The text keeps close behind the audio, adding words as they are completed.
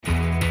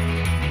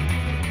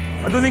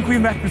I don't think we've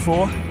met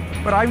before,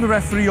 but I'm the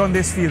referee on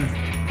this field.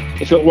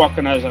 If you're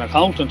working as an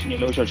accountant and you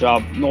lose your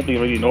job, nobody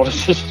really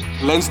notices.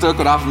 Leinster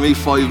could offer me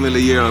 $5 million a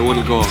year, I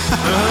wouldn't go. It is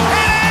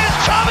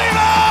Tommy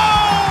Moe!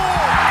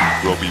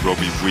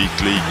 Rugby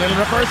Weekly. Little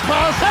reverse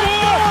pass.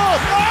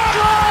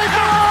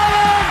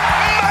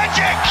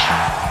 Magic!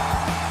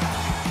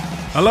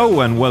 Hello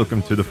and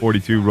welcome to the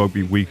 42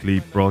 Rugby Weekly,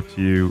 brought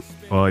to you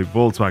by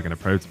Volkswagen, a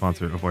proud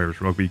sponsor of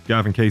Irish Rugby.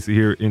 Gavin Casey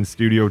here in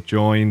studio,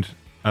 joined,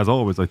 as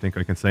always, I think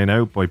I can say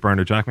now, by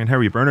Bernard Jackman. How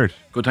are you, Bernard?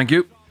 Good, thank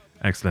you.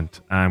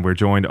 Excellent. And we're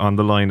joined on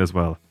the line as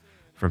well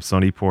from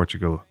sunny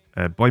Portugal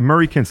by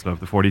Murray Kinsella of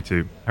the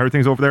 42. How are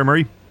things over there,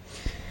 Murray?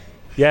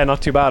 Yeah,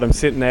 not too bad. I'm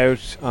sitting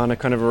out on a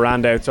kind of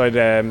veranda outside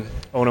Owen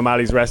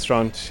O'Malley's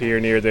restaurant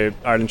here near the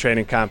Ireland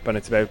training camp, and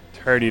it's about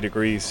 30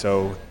 degrees,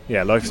 so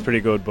yeah, life's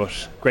pretty good, but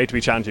great to be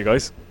chatting to you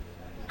guys.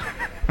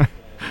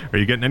 Are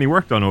you getting any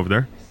work done over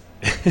there?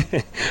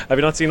 Have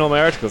you not seen all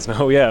my articles?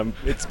 No, yeah,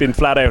 it's been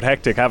flat out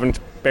hectic. Haven't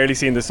barely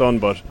seen the sun,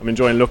 but I'm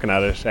enjoying looking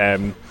at it.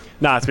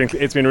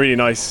 It's been really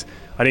nice.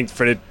 I think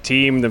for the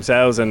team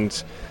themselves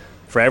and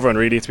for everyone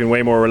really, it's been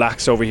way more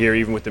relaxed over here,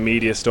 even with the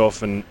media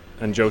stuff, and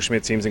Joe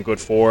Schmidt seems in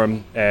good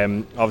form.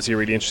 Obviously a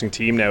really interesting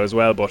team now as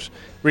well, but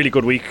really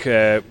good week,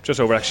 just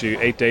over actually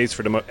 8 days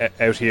for them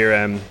out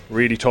here.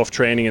 Really tough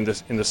training in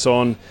the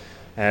sun,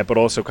 but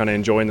also kind of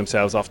enjoying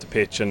themselves off the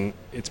pitch, and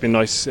it's been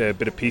nice, a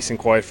bit of peace and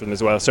quiet for them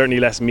as well. Certainly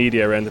less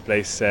media around the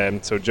place,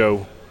 so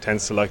Joe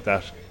tends to like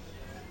that.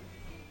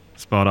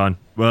 Spot on.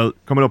 Well,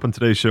 coming up on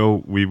today's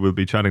show, we will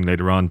be chatting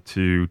later on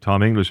to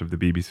Tom English of the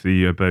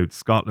BBC about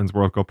Scotland's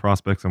World Cup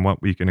prospects and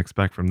what we can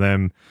expect from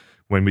them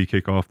when we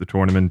kick off the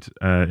tournament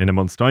in a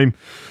month's time.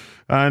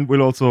 And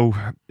we'll also,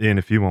 in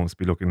a few moments,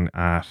 be looking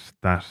at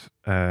that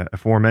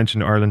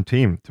aforementioned Ireland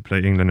team to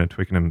play England and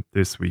Twickenham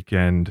this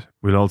weekend.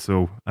 We'll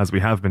also, as we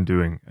have been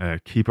doing,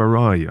 keep our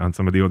eye on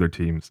some of the other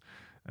teams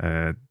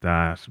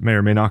that may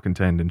or may not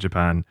contend in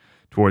Japan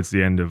towards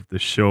the end of the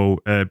show.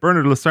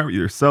 Bernard, let's start with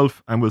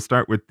yourself, and we'll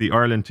start with the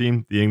Ireland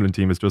team. The England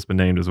team has just been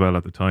named as well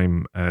at the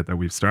time that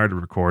we've started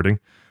recording.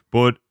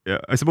 But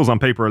I suppose on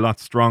paper a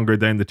lot stronger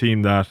than the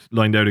team that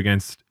lined out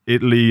against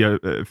Italy,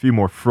 a few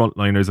more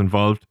frontliners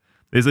involved.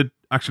 Is it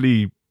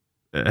actually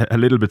a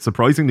little bit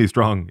surprisingly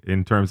strong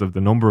in terms of the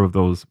number of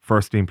those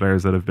first team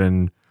players that have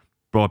been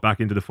brought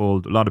back into the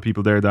fold? A lot of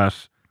people there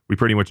that we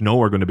pretty much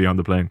know are going to be on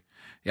the plane.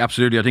 Yeah,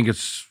 absolutely. I think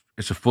it's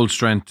a full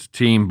strength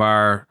team,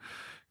 bar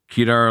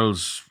Keith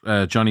Earls,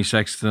 Johnny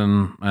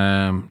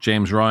Sexton,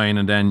 James Ryan,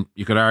 and then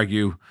you could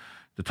argue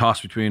the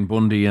toss between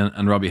Bundy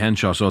and Robbie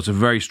Henshaw. So it's a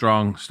very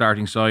strong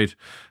starting side,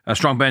 a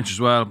strong bench as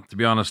well, to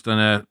be honest,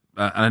 and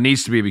it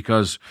needs to be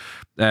because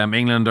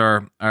England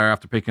are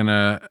after picking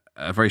a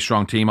very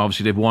strong team.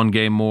 Obviously, they've one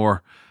game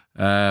more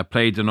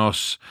played than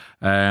us.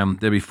 They'll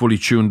be fully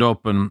tuned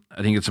up, and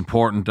I think it's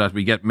important that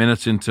we get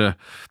minutes into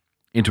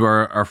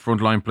our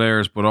frontline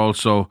players, but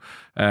also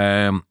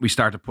we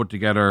start to put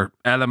together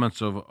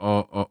elements of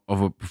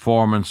a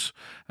performance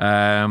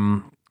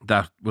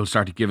that will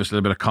start to give us a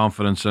little bit of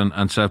confidence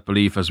and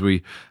self-belief as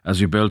we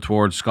build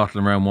towards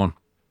Scotland round one.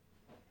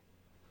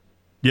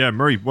 Yeah,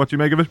 Murray, what do you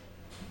make of it?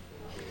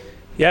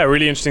 Yeah,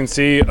 really interesting to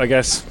see. I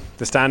guess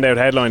the standout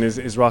headline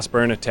is Ross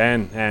Byrne at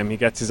 10. He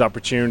gets his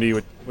opportunity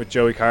with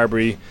Joey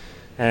Carbery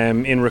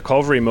in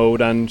recovery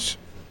mode, and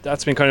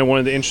that's been kind of one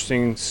of the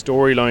interesting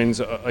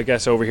storylines, I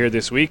guess, over here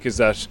this week, is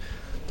that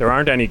there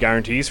aren't any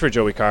guarantees for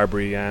Joey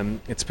Carbery.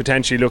 It's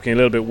potentially looking a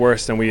little bit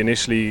worse than we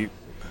initially,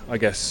 I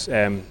guess,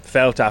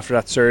 felt after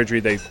that surgery.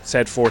 They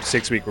said 4 to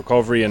 6 week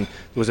recovery, and there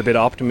was a bit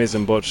of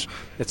optimism, but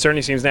it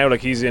certainly seems now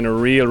like he's in a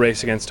real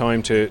race against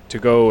time to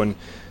go, and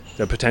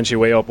they'll potentially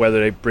weigh up whether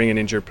they bring an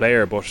injured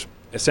player. But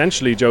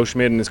essentially Joe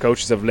Schmidt and his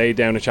coaches have laid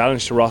down a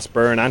challenge to Ross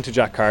Byrne and to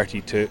Jack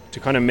Carty to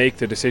kind of make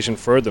the decision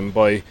for them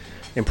by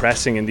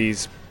impressing in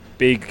these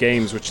big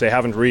games which they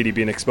haven't really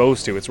been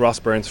exposed to. It's Ross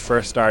Byrne's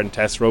first start in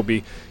Test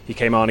rugby. He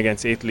came on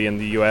against Italy in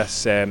the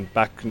US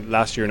back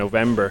last year in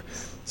November,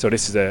 so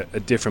this is a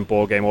different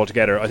ball game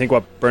altogether. I think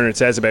what Bernard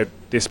says about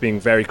this being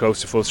very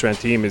close to full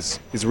strength team is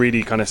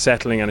really kind of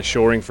settling and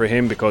assuring for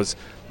him, because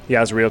he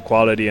has real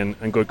quality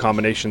and good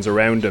combinations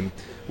around him,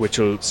 which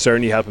will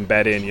certainly help him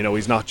bed in. You know,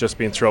 he's not just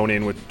being thrown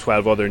in with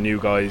 12 other new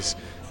guys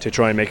to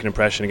try and make an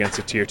impression against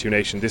a tier 2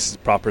 nation. This is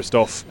proper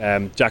stuff.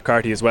 Jack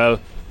Carty as well,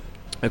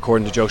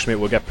 according to Joe Schmidt,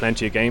 will get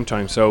plenty of game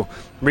time. So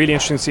really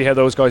interesting to see how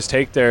those guys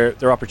take their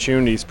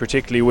opportunities,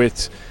 particularly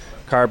with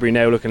Carbery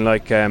now looking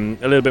like a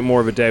little bit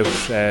more of a doubt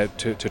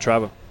to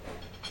travel.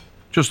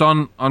 Just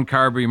on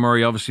Carbery,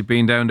 Murray, obviously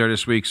being down there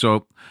this week,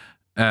 so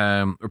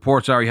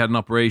reports are he had an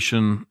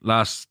operation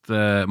last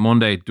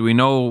Monday. Do we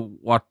know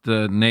what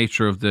the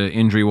nature of the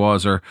injury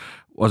was, or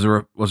was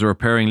it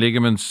repairing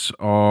ligaments,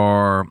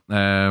 or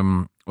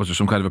was there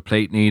some kind of a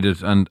plate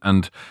needed?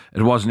 And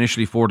it was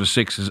initially 4 to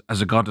 6.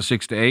 Has it gone to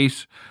 6 to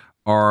 8,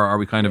 or are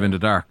we kind of in the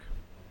dark?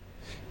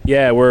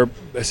 Yeah, we're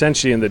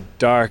essentially in the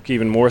dark,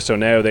 even more so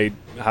now. They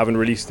haven't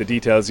released the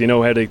details. You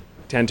know how they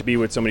tend to be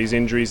with some of these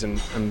injuries,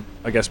 and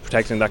I guess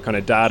protecting that kind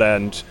of data,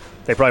 and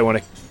they probably want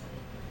to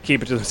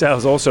keep it to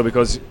themselves also,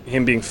 because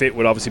him being fit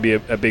would obviously be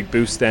a big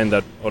boost then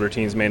that other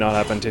teams may not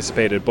have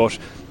anticipated. But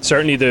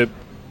certainly the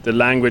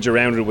language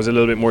around it was a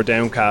little bit more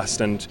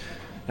downcast, and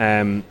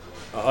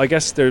I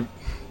guess they're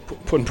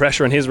putting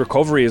pressure on his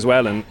recovery as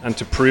well, and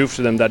to prove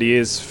to them that he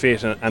is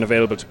fit and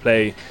available to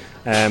play.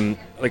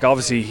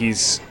 Obviously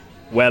he's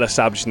well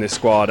established in this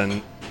squad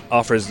and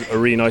offers a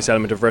really nice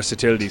element of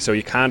versatility, so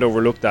you can't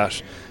overlook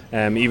that,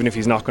 even if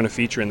he's not going to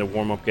feature in the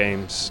warm-up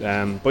games.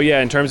 But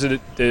yeah, in terms of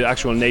the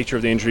actual nature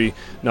of the injury,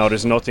 no,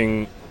 there's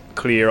nothing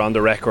clear on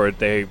the record.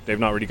 They've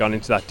not really gone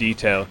into that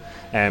detail,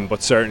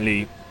 but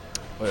certainly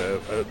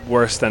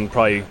worse than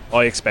probably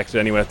I expected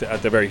anyway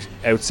at the very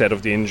outset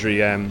of the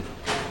injury. And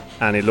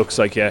it looks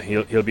like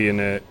he'll be in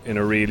a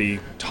really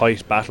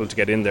tight battle to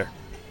get in there.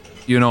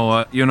 You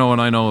know,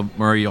 and I know,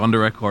 Murray, on the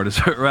record is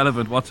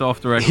irrelevant. What's off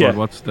the record?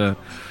 Yeah.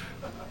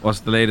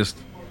 What's the latest?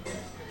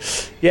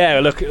 Yeah,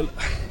 look,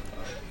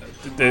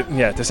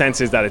 the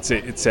sense is that it's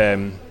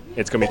going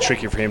to be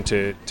tricky for him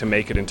to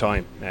make it in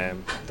time.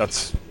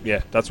 That's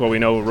what we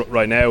know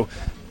right now.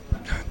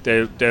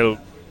 They'll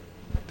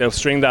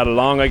string that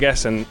along, I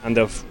guess, and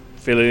they'll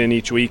fill it in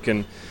each week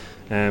and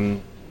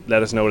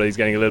let us know that he's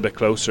getting a little bit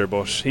closer.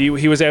 But he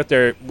was out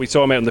there. We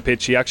saw him out on the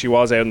pitch. He actually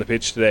was out on the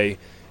pitch today.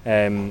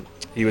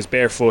 He was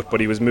barefoot, but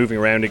he was moving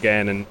around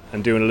again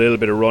and doing a little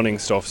bit of running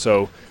stuff.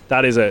 So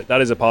that is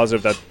a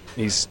positive that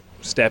he's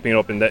stepping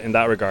up in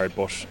that regard.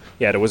 But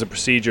yeah, there was a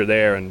procedure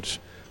there, and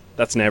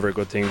that's never a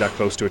good thing that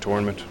close to a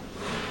tournament.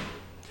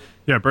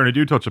 Yeah, Bernard,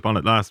 you touched upon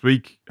it last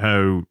week,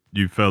 how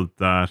you felt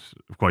that,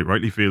 quite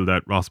rightly feel,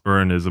 that Ross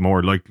Byrne is a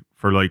more like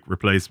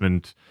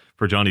replacement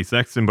for Johnny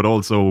Sexton, but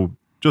also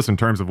just in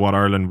terms of what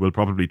Ireland will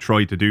probably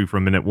try to do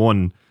from minute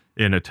one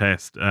in a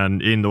test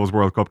and in those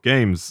World Cup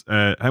games.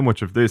 How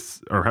much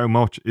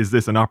is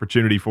this an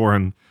opportunity for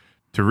him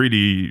to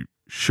really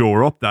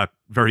shore up that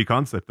very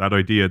concept, that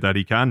idea that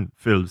he can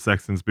fill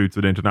Sexton's boots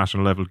at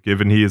international level,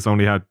 given he has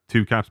only had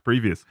 2 caps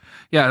previous?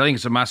 Yeah, I think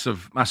it's a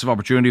massive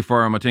opportunity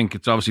for him. I think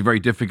it's obviously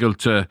very difficult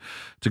to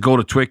go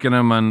to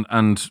Twickenham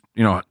and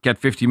get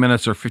 50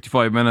 minutes or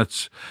 55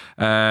 minutes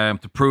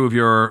to prove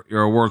you're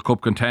a World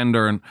Cup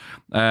contender.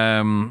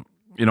 And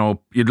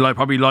you'd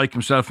probably like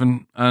himself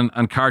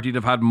and Carty to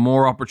have had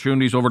more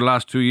opportunities over the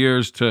last 2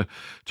 years to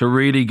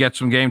really get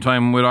some game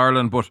time with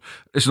Ireland. But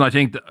listen, I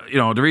think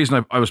the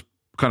reason I was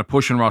kind of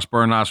pushing Ross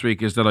Byrne last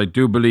week is that I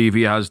do believe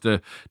he has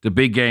the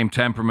big game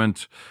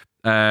temperament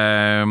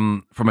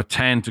from a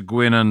 10 to go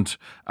in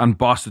and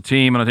boss the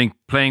team. And I think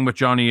playing with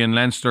Johnny in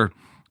Leinster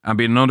and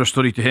being an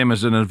understudy to him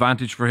is an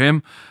advantage for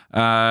him.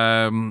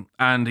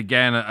 And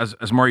again,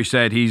 as Murray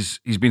said, he's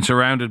been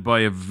surrounded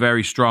by a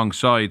very strong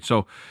side.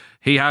 So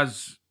he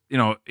has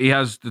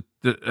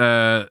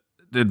the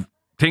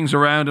things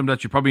around him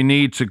that you probably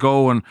need to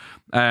go, and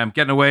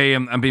getting away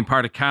and being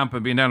part of camp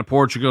and being down to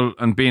Portugal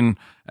and being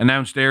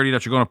announced early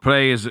that you're going to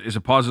play is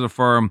a positive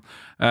for him.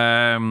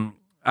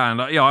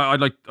 I'd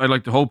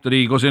like to hope that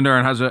he goes in there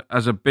and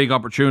has a big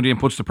opportunity and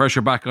puts the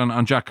pressure back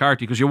on Jack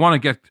Carty, because you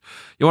want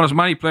as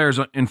many players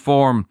in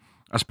form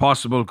as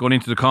possible going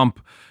into the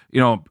comp.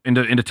 In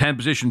the 10th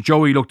position,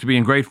 Joey looked to be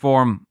in great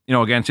form.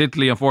 Against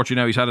Italy.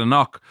 Unfortunately, now he's had a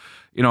knock.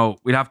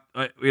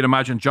 We'd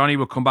imagine Johnny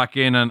will come back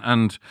in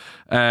and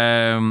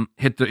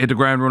hit the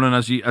ground running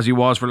as he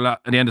was at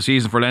the end of the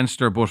season for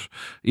Leinster. But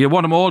you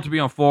want them all to be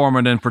on form,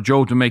 and then for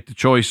Joe to make the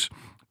choice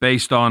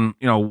based on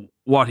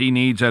what he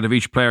needs out of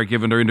each player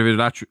given their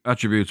individual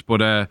attributes.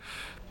 But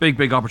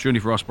big opportunity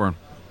for Ross Byrne.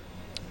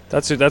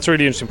 That's a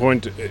really interesting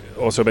point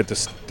also about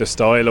the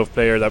style of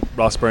player that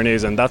Ross Byrne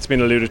is, and that's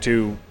been alluded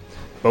to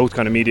both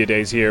kind of media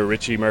days here.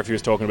 Richie Murphy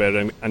was talking about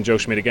it, and Joe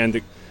Schmidt again.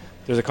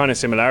 There's a kind of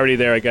similarity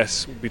there, I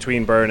guess,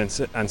 between Byrne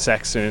and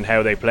Sexton and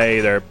how they play.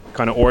 They're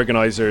kind of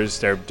organisers,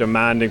 they're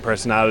demanding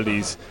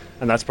personalities,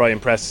 and that's probably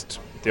impressed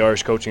the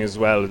Irish coaching as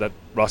well, that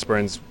Ross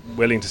Byrne's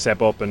willing to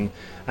step up and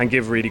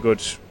give really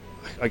good,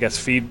 I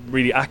guess,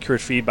 really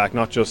accurate feedback,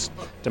 not just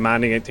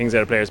demanding things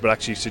out of players, but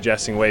actually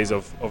suggesting ways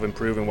of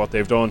improving what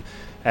they've done.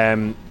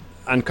 And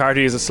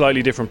Carty is a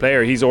slightly different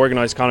player. He's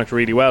organised Connacht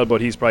really well,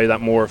 but he's probably that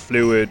more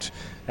fluid,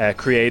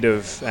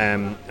 creative,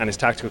 and his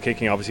tactical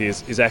kicking obviously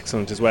is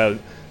excellent as well.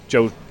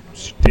 Joe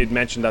did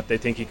mention that they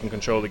think he can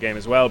control the game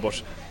as well,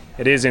 but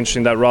it is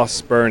interesting that Ross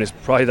Byrne is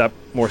probably that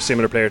more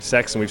similar player to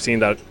Sexton. We've seen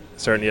that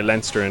certainly at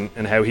Leinster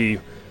and how he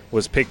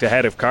was picked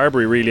ahead of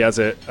Carbery really as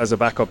a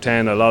backup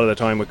 10 a lot of the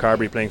time, with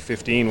Carbery playing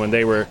 15 when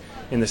they were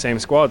in the same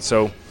squad.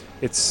 So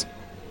it's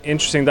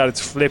interesting that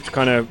it's flipped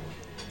kind of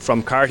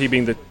from Carty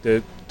being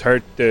the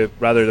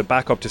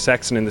backup to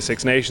Sexton in the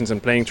Six Nations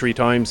and playing 3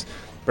 times,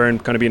 Byrne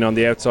kind of being on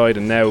the outside,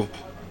 and now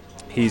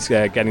he's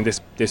getting this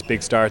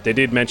big start. They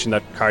did mention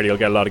that Carty will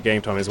get a lot of game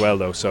time as well,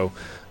 though, so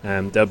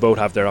they'll both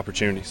have their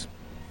opportunities.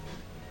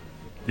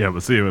 Yeah,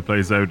 we'll see how it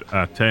plays out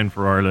at 10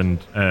 for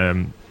Ireland.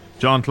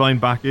 John Klein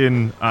back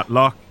in at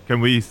lock. Can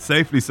we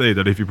safely say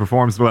that if he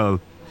performs well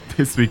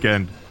this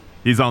weekend,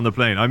 he's on the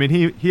plane? I mean,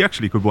 he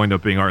actually could wind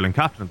up being Ireland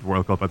captain at the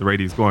World Cup at the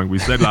rate he's going. We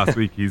said last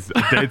week he's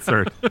a dead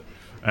cert.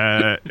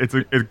 It's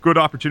a good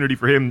opportunity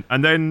for him.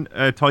 And then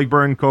Tadhg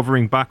Beirne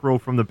covering back row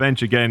from the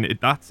bench again.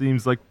 That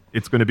seems like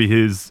it's going to be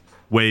his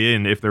way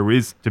in, if there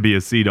is to be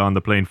a seat on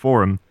the plane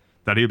for him,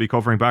 that he'll be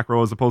covering back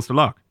row as opposed to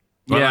lock.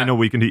 Well, I know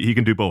he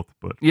can do both,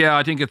 but yeah,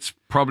 I think it's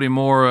probably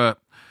more,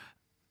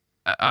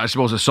 I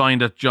suppose, a sign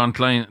that John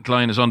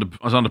Klein is on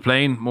the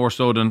plane more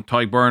so than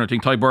Tadhg Beirne. I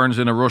think Tadhg Beirne's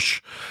in a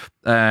rush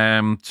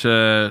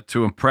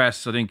to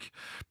impress. I think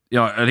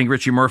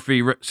Richie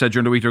Murphy said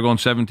during the week they're going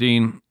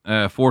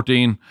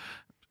 17-14.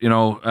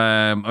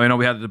 I know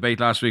we had a debate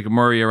last week of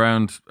Murray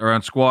around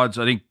squads.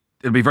 I think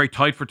it'll be very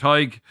tight for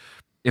Tadhg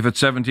if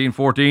it's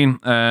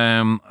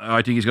 17-14.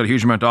 I think he's got a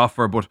huge amount to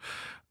offer, but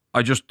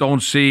I just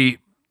don't see,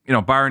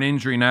 barring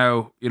injury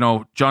now,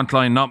 John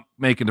Klein not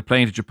making the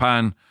plane to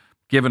Japan,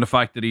 given the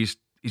fact that he's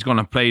going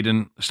to play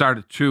and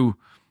started 2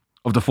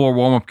 of the 4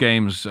 warm-up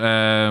games. They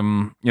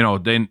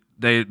obviously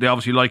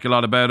like a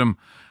lot about him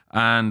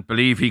and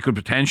believe he could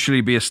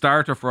potentially be a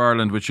starter for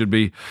Ireland, which would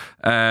be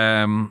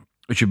a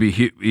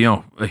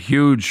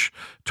huge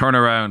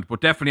turnaround.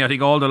 But definitely, I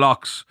think all the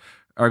locks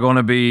are going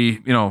to be,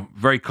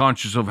 very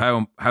conscious of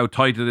how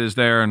tight it is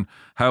there and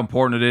how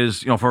important it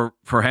is,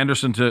 for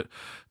Henderson to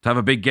have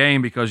a big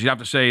game, because you have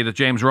to say that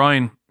James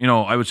Ryan,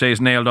 I would say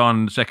is nailed on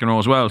in the second row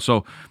as well.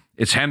 So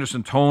it's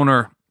Henderson,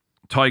 Toner,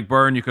 Tadhg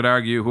Beirne, you could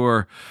argue, who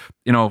are,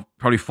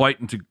 probably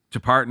fighting to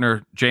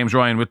partner James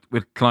Ryan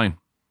with Klein.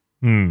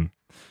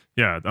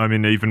 Yeah, I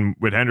mean, even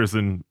with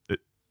Henderson,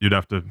 you'd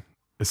have to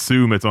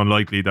assume it's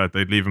unlikely that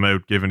they'd leave him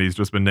out, given he's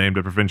just been named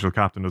a provincial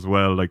captain as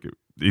well. Like,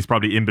 he's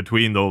probably in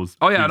between those.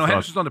 Oh yeah, no,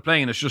 Henderson's on the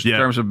plane. It's just in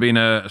terms of being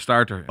a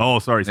starter. Oh,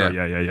 sorry.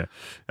 Yeah.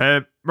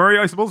 Murray,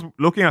 I suppose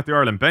looking at the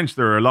Ireland bench,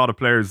 there are a lot of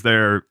players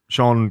there.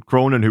 Sean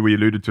Cronin, who we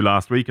alluded to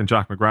last week, and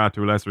Jack McGrath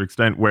to a lesser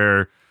extent,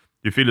 where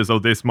you feel as though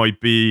this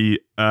might be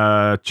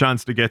a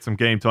chance to get some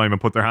game time and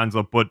put their hands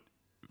up, but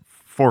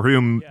for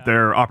whom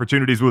their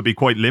opportunities will be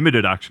quite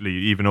limited, actually,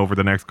 even over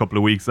the next couple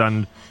of weeks.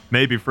 And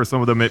maybe for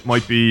some of them, it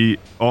might be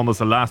almost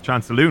a last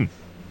chance saloon.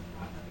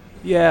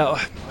 Yeah, I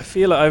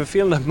have a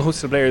feeling that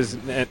most of the players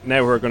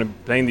now who are going to be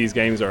playing these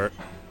games are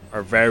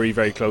very,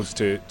 very close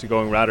to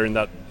going rather in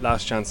that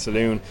last chance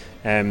saloon.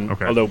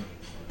 Although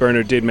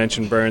Bernard did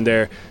mention Beirne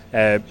there.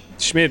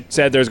 Schmidt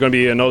said there's going to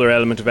be another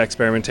element of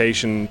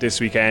experimentation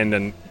this weekend,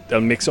 and they'll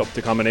mix up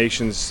the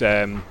combinations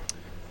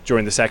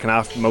during the second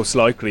half, most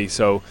likely.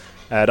 So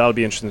that'll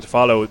be interesting to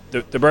follow.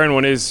 The Beirne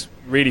one is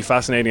really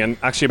fascinating, and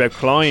actually about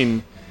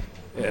Klein,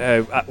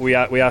 we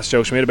asked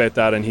Joe Schmidt about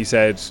that, and he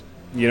said,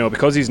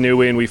 because he's new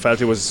in, we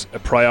felt it was a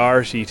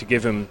priority to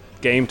give him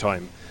game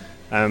time.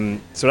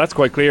 So that's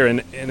quite clear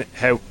in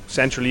how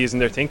central he is in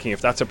their thinking.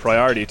 If that's a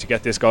priority to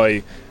get this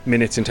guy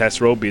minutes in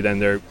Test rugby, then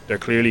they're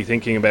clearly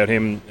thinking about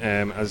him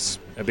as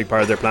a big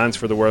part of their plans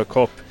for the World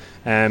Cup.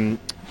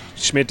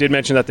 Schmidt did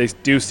mention that they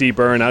do see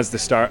Beirne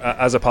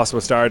as a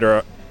possible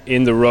starter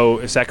in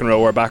the second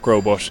row or back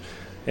row, but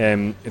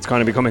it's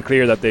kind of becoming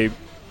clear that they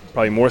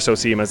probably more so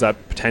see him as that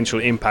potential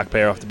impact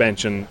player off the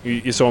bench, and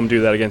you saw him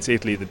do that against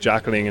Italy, the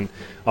jackling, and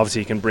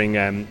obviously he can bring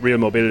real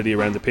mobility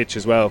around the pitch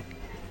as well.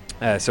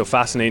 So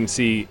fascinating to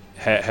see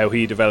how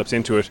he develops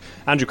into it.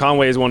 Andrew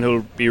Conway is one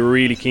who'll be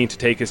really keen to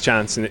take his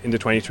chance in the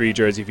 23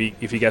 jersey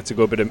if he gets a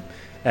good bit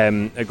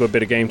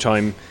of game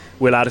time.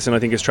 Will Addison, I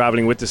think, is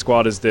travelling with the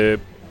squad as the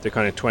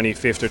kind of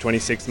 25th or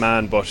 26th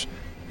man, but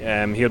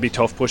he'll be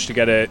tough push to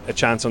get a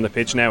chance on the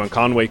pitch now, and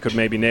Conway could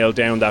maybe nail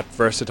down that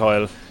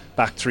versatile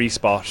back 3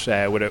 spot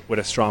with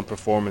a strong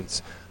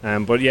performance.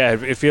 But yeah,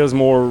 it feels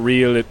more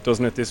real,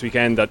 doesn't it, this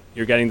weekend, that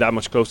you're getting that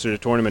much closer to the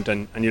tournament,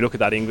 and you look at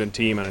that England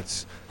team and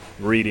it's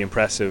really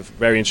impressive.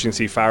 Very interesting to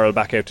see Farrell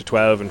back out to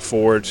 12 and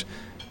Ford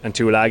and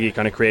Tuilagi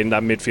kind of creating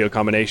that midfield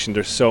combination.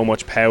 There's so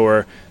much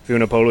power.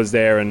 Vunapola's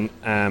there, and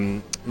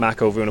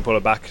Mako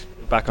Vunipola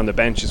back on the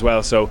bench as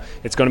well. So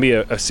it's going to be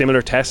a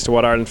similar test to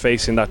what Ireland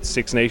faced in that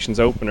Six Nations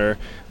opener,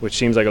 which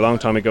seems like a long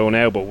time ago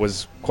now, but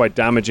was quite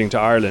damaging to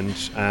Ireland.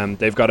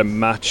 They've got to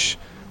match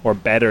or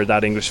better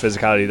that English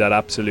physicality that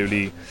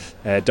absolutely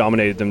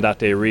dominated them that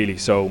day, really.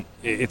 So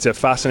it's a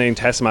fascinating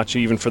test match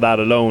even for that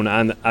alone,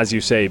 and as you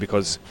say,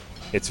 because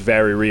it's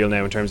very real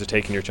now in terms of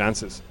taking your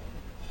chances.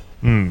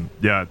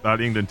 Yeah,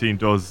 that England team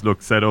does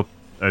look set up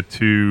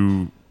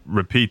to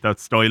repeat that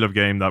style of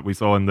game that we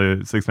saw in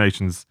the Six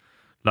Nations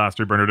last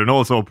year, Bernard, and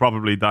also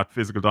probably that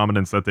physical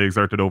dominance that they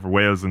exerted over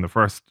Wales in the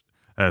first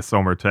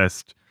summer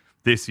test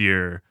this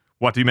year.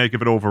 What do you make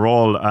of it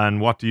overall,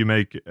 and what do you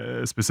make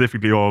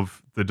specifically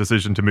of the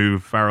decision to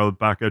move Farrell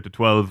back out to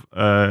 12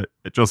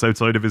 just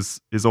outside of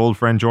his old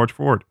friend George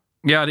Ford?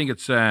 Yeah, I think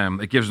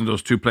it gives them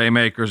those 2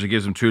 playmakers, it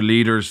gives them 2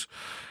 leaders,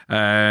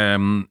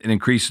 it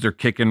increases their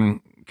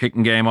kicking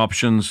game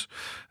options.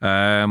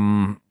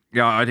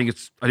 I think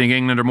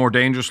England are more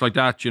dangerous like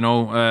that.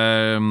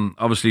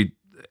 Obviously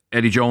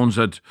Eddie Jones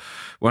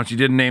once he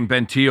didn't name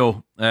Ben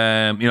Teo,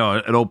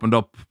 it opened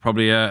up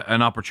probably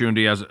an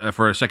opportunity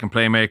for a second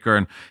playmaker,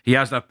 and he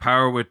has that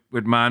power with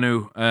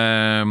Manu,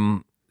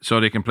 so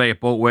they can play it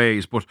both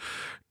ways. But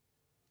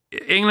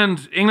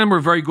England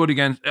were very good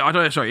against.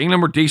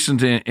 England were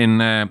decent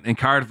in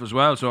Cardiff as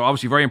well. So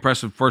obviously very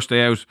impressive first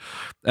day out.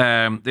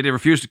 They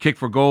refused to kick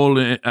for goal.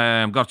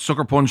 Got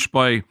sucker punched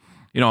by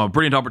a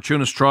brilliant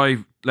opportunist try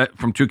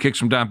from 2 kicks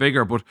from Dan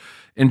Biggar. But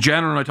in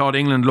general, I thought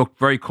England looked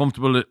very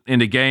comfortable in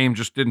the game,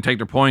 just didn't take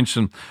their points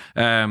and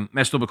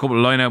messed up a couple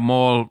of line-out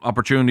maul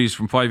opportunities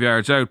from 5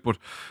 yards out. But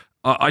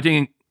I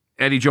think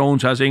Eddie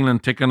Jones has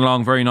England ticking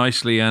along very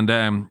nicely,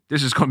 and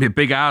this is going to be a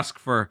big ask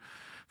for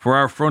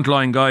our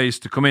frontline guys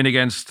to come in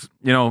against,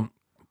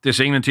 this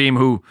England team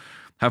who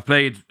have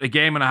played a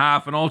game and a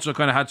half and also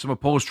kind of had some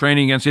opposed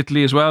training against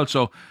Italy as well.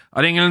 So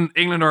I think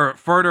England are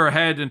further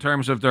ahead in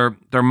terms of their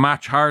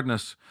match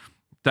hardness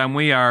than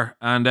we are.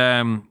 And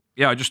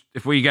just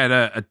if we get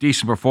a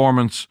decent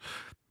performance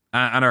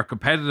and are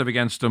competitive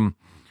against them,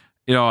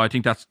 I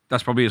think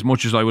that's probably as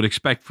much as I would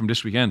expect from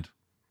this weekend.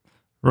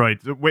 Right.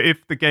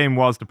 If the game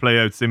was to play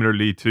out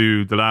similarly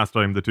to the last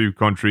time the two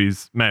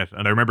countries met,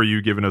 and I remember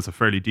you giving us a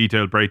fairly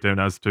detailed breakdown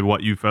as to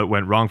what you felt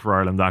went wrong for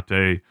Ireland that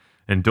day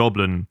in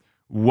Dublin,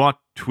 what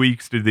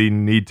tweaks do they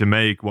need to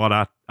make?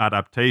 What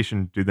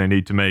adaptation do they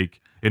need to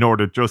make in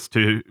order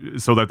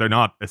so that they're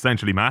not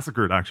essentially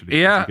massacred, actually?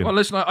 Yeah, well,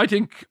 listen, I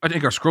think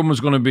our scrum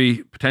is going to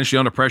be potentially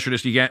under pressure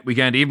this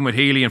weekend. Even with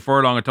Healy and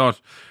Furlong, I thought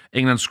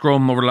England's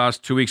scrum over the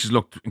last 2 weeks has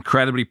looked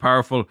incredibly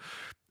powerful.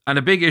 And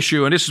a big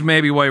issue, and this is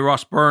maybe why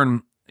Ross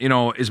Byrne,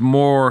 is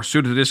more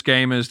suited to this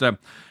game, is that,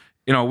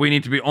 we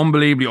need to be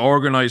unbelievably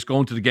organised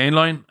going to the gain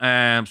line.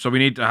 So we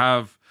need to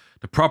have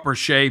the proper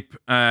shape.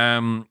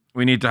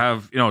 We need to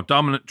have,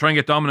 try and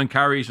get dominant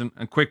carries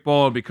and quick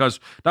ball, because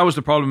that was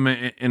the problem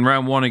in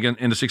round one again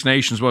in the Six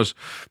Nations was,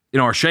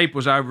 our shape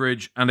was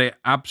average and they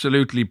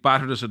absolutely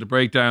battered us at the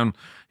breakdown,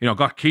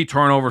 got key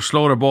turnovers,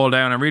 slowed the ball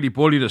down and really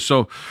bullied us.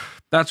 So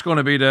that's going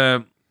to be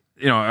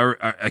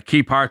a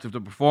key part of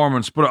the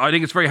performance. But I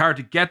think it's very hard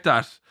to get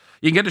that.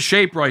 You can get the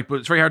shape right, but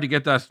it's very hard to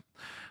get that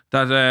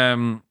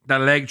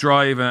leg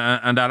drive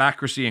and that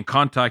accuracy and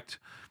contact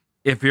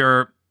if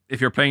you're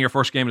playing your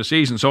first game of the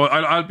season. So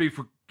I'll be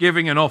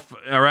forgiving enough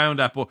around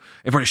that. But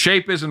if our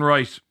shape isn't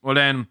right, well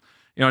then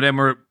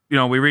we're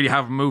we really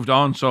haven't moved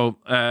on. So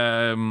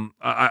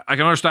I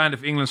can understand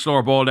if England slow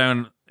our ball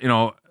down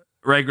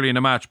regularly in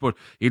the match, but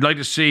you'd like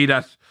to see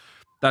that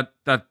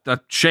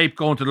shape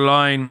going to the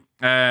line,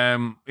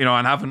 and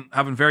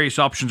having various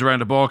options around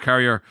the ball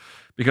carrier,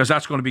 because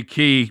that's going to be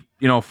key,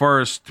 for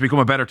us to become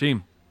a better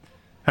team.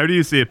 How do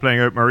you see it playing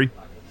out, Murray?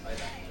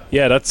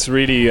 Yeah, that's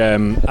really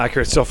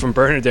accurate stuff from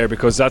Bernard there,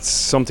 because that's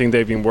something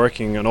they've been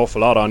working an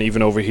awful lot on,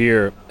 even over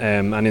here,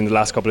 and in the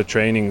last couple of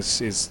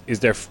trainings is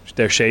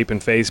their shape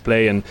and phase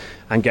play and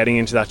getting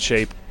into that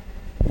shape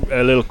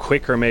a little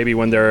quicker maybe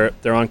when they're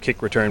on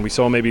kick return. We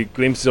saw maybe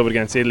glimpses of it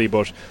against Italy,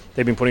 but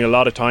they've been putting a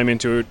lot of time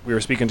into it. We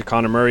were speaking to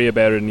Conor Murray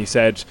about it, and he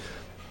said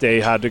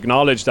they had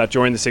acknowledged that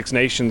during the Six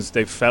Nations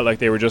they felt like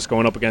they were just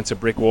going up against a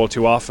brick wall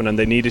too often, and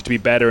they needed to be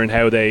better in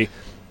how they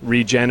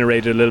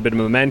regenerated a little bit of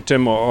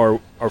momentum or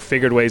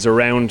figured ways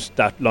around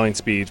that line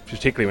speed,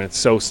 particularly when it's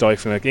so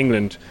stifling. Like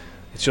England,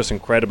 it's just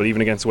incredible.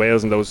 Even against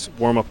Wales in those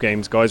warm-up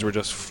games, guys were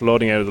just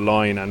flooding out of the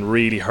line and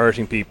really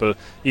hurting people.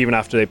 Even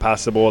after they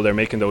pass the ball, they're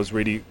making those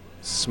really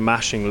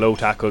smashing low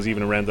tackles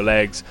even around the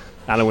legs.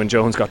 Alan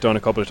Wynne-Jones got done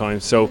a couple of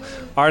times. So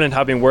Ireland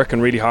have been working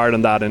really hard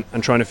on that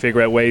and trying to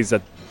figure out ways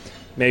that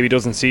maybe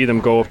doesn't see them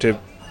go up to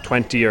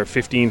 20 or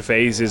 15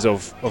 phases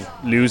of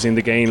losing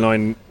the gain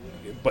line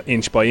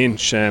inch by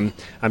inch, and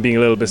being a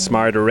little bit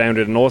smarter around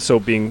it, and also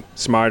being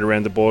smart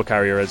around the ball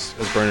carrier, as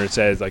Bernard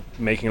says, like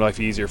making life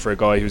easier for a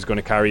guy who's going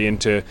to carry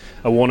into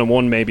a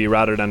 1-on-1 maybe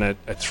rather than a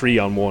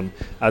 3-on-1,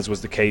 as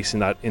was the case in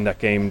that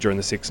game during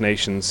the Six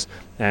Nations.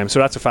 So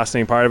that's a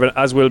fascinating part of it,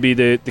 as will be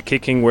the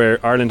kicking, where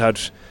Ireland had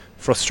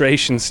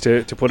frustrations,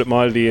 to put it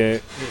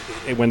mildly,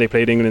 when they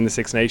played England in the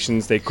Six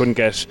Nations. They couldn't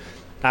get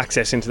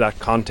access into that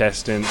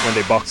contest, and when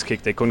they box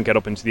kicked they couldn't get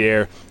up into the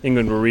air.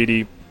 England were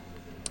really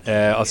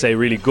I'll say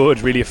really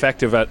good, really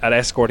effective at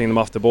escorting them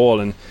off the ball,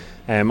 and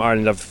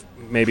Ireland have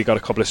maybe got a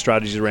couple of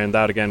strategies around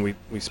that. Again,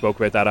 we spoke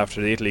about that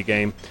after the Italy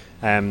game,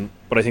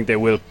 but I think they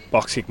will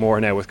box kick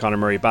more now with Conor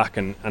Murray back,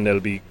 and they'll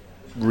be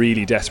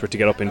really desperate to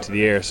get up into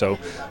the air. So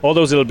all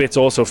those little bits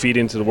also feed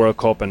into the World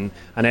Cup, and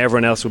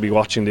everyone else will be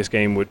watching this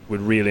game with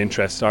real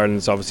interest.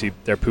 Ireland's obviously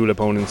their pool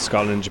opponents,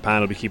 Scotland and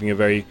Japan, will be keeping a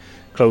very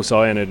close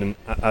eye on it, and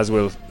as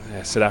will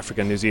South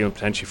Africa and New Zealand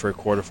potentially for a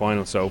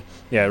quarter-final. So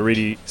yeah, it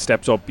really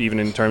steps up even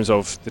in terms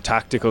of the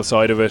tactical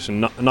side of it,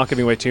 and not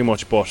giving away too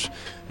much, but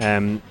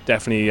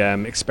definitely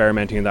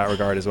experimenting in that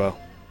regard as well.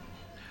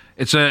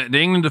 It's the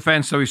England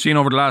defence that we've seen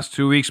over the last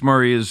 2 weeks,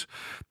 Murray, is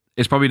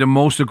probably the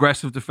most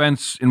aggressive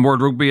defence in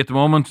world rugby at the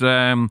moment,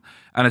 and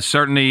it's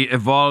certainly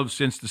evolved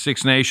since the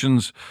Six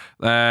Nations,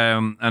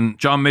 and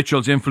John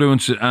Mitchell's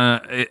influence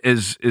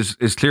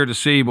is clear to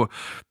see. But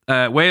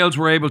Wales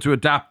were able to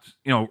adapt,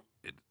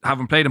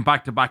 having played them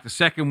back-to-back. The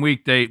second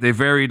week they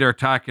varied their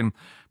attack and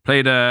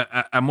played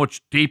a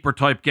much deeper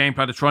type game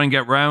plan to try and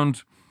get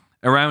around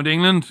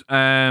England,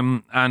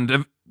 and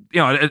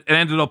it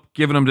ended up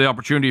giving them the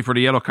opportunity for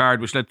the yellow card,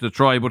 which led to the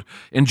try. But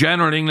in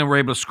general, England were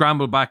able to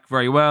scramble back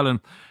very well. And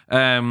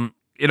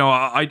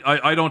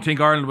I don't think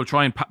Ireland will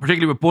try and,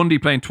 particularly with Bundy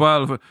playing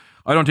 12,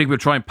 I don't think we'll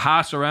try and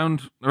pass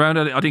around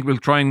it. I think we'll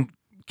try and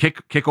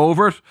kick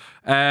over it.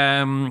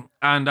 And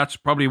that's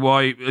probably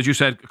why, as you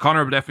said,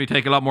 Conor will definitely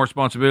take a lot more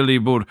responsibility,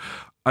 but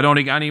I don't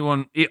think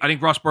I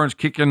think Ross Byrne's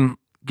kicking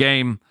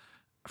game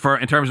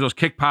in terms of those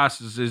kick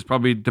passes is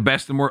probably the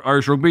best in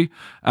Irish rugby.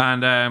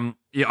 And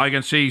I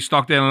can see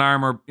Stockdale and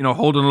Larmour,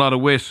 holding a lot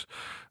of wit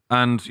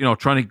and,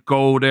 trying to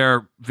go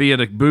there via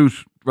the boot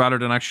rather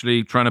than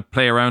actually trying to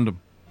play around them.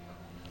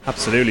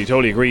 Absolutely,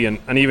 totally agree. And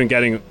even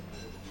getting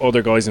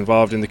other guys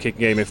involved in the kicking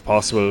game if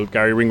possible.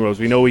 Gary Ringrose,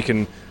 we know he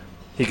can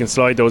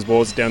slide those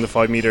balls down the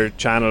 5 metre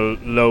channel,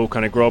 low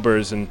kind of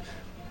grubbers, and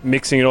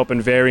mixing it up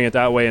and varying it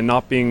that way and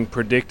not being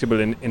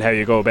predictable in how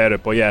you go about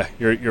it. But yeah,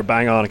 you're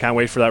bang on. I can't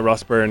wait for that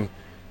Ross Byrne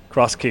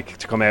cross kick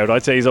to come out.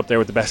 I'd say he's up there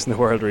with the best in the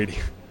world, really.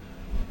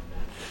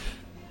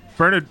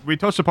 Bernard, we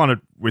touched upon it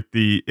with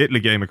the Italy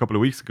game a couple of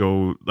weeks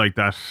ago, like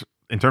that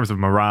in terms of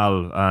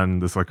morale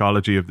and the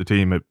psychology of the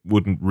team, it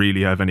wouldn't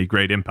really have any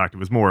great impact. It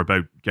was more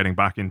about getting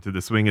back into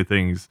the swing of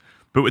things.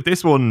 But with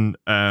this one,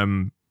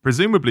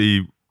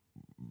 presumably,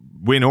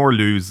 win or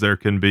lose, there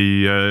can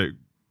be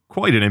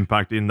quite an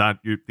impact in that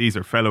these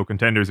are fellow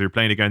contenders you're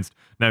playing against.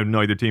 Now,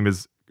 neither team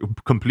is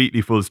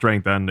completely full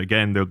strength, and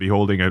again, they'll be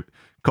holding a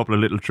couple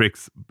of little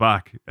tricks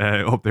back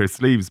up their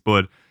sleeves.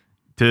 But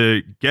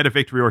to get a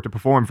victory or to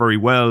perform very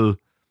well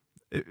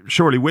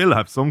surely will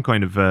have some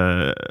kind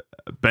of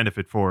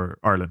benefit for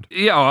Ireland.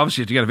 Yeah,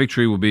 obviously to get a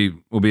victory will be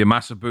a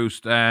massive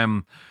boost.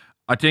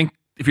 I think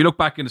if you look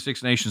back in the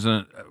Six Nations,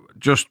 and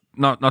just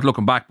not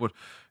looking back, but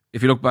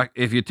if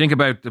you think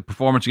about the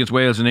performance against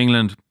Wales and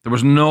England, there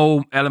was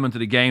no element of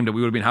the game that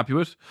we would have been happy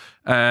with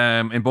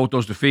in both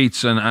those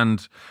defeats,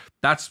 and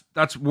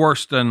that's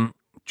worse than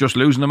just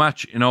losing the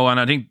match, And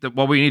I think that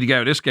what we need to get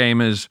out of this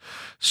game is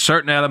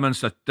certain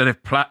elements that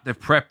they've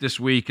prepped this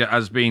week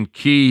as being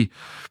key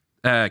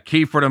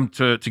for them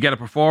to get a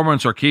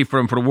performance, or key for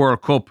them for the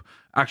World Cup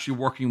actually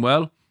working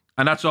well.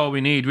 And that's all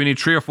we need. We need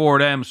 3 or 4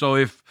 of them. So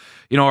if,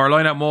 our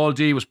line-out Maul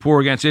D was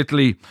poor against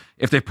Italy,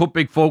 if they put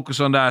big focus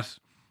on that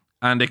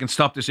and they can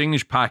stop this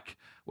English pack,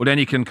 well, then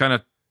you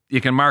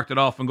can mark it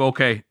off and go,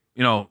 okay,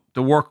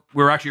 the work,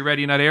 we're actually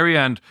ready in that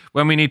area. And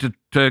when we need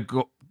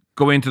to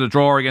go into the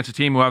draw against a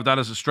team who have that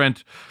as a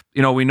strength,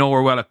 we know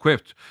we're well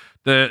equipped.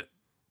 The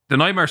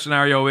nightmare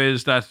scenario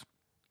is that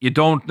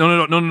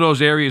none of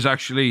those areas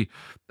actually,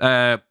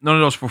 none of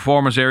those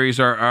performance areas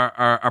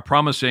are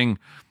promising.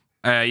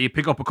 You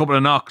pick up a couple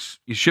of knocks,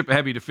 you ship a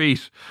heavy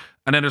defeat,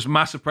 and then there's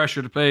massive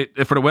pressure to play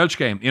for the Welsh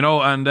game,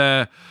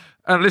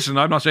 And listen,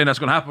 I'm not saying that's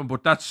going to happen,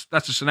 but that's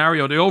a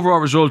scenario. The overall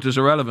result is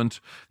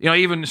irrelevant.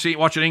 Even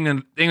watching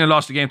England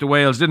lost the game to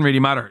Wales didn't really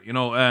matter.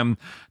 The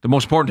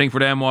most important thing for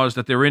them was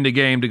that they were in the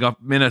game, they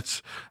got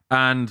minutes,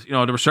 and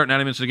there were certain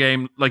elements of the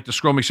game like the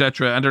scrum,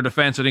 etc., and their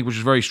defence, I think, which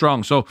is very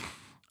strong. So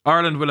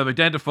Ireland will have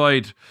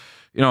identified,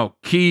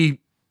 key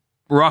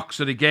rocks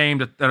of the game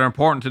that are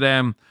important to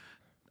them,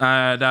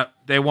 that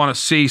they want to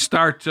see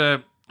start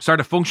to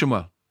function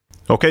well.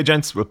 Okay,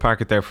 gents, we'll park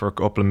it there for a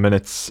couple of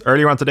minutes.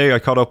 Earlier on today, I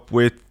caught up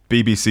with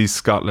BBC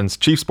Scotland's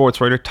chief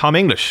sports writer, Tom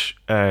English,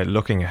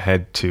 looking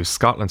ahead to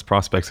Scotland's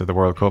prospects of the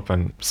World Cup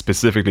and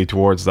specifically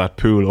towards that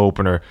pool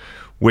opener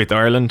with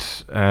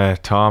Ireland.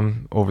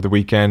 Tom, over the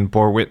weekend,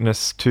 bore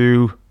witness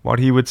to what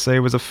he would say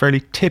was a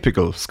fairly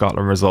typical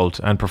Scotland result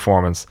and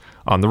performance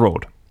on the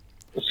road.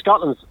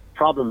 Scotland's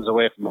problems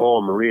away from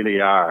home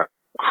really are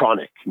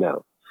chronic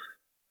now.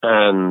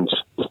 And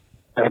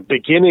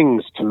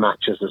beginnings to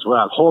matches as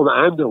well, home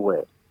and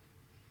away,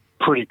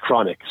 pretty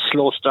chronic.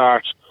 Slow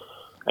start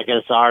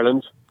against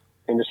Ireland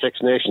in the Six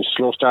Nations,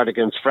 slow start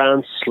against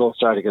France, slow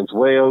start against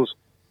Wales,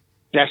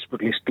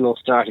 desperately slow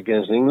start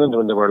against England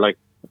when they were like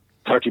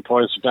 30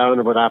 points down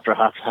about after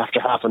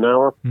half an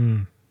hour.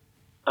 And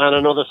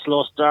another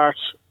slow start,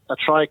 a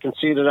try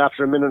conceded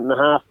after a minute and a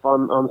half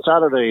on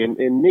Saturday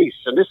in Nice.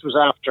 And this was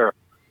after,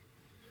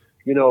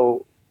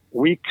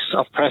 weeks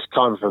of press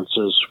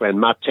conferences when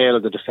Matt Taylor,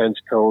 the defence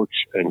coach,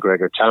 and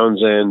Gregor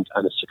Townsend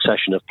and a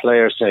succession of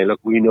players saying, look,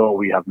 we know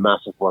we have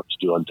massive work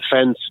to do on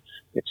defence.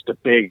 It's the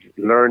big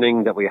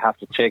learning that we have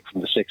to take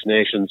from the Six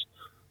Nations.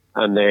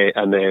 And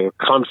they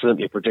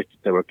confidently predicted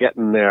they were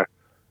getting there.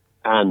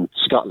 And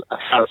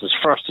France's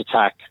first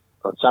attack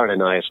on Saturday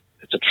night,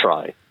 it's a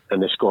try.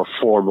 And they scored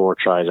 4 more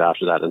tries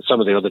after that. And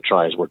some of the other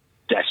tries were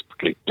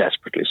desperately,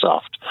 desperately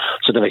soft.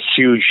 So they have a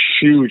huge,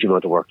 huge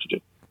amount of work to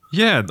do.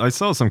 Yeah, I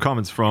saw some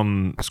comments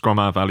from Scrum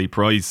half Ali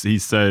Price. He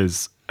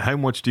says, how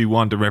much do you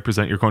want to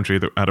represent your country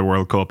at a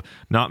World Cup?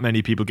 Not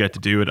many people get to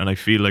do it, and I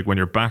feel like when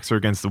your backs are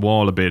against the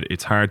wall a bit,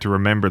 it's hard to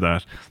remember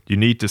that. You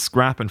need to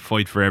scrap and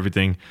fight for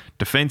everything.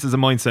 Defence is a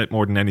mindset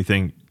more than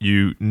anything.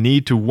 You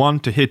need to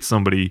want to hit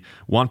somebody,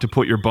 want to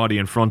put your body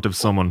in front of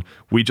someone.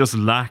 We just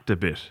lacked a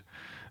bit.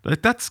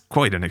 That's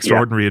quite an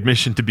extraordinary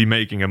admission to be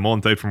making a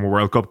month out from a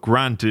World Cup.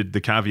 Granted,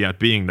 the caveat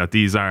being that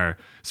these are,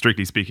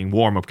 strictly speaking,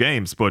 warm-up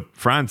games, but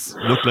France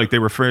looked like they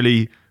were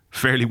fairly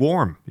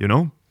warm,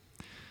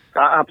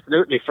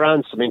 Absolutely,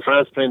 France.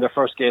 France playing their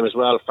first game as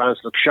well. France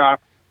looked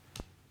sharp.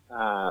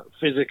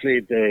 Physically,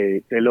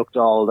 they looked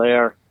all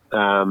there.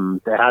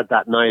 They had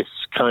that nice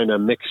kind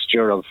of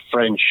mixture of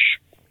French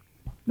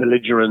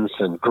belligerence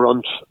and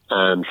grunt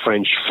and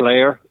French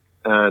flair,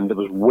 and it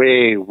was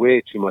way,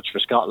 way too much for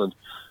Scotland.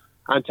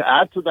 And to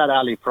add to that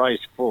Ali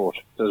Price quote,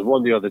 there was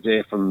one the other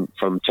day from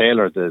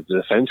Taylor, the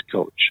defence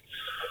coach,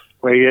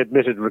 where he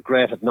admitted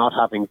regret at not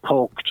having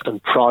poked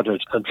and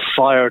prodded and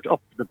fired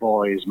up the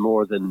boys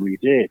more than we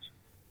did.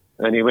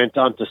 And he went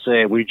on to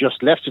say, we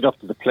just left it up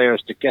to the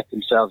players to get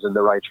themselves in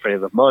the right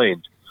frame of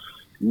mind.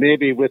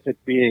 Maybe with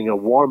it being a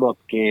warm-up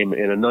game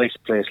in a nice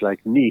place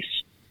like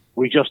Nice,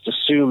 we just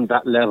assumed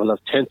that level of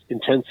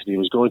intensity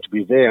was going to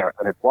be there,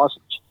 and it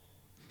wasn't.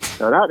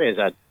 Now that is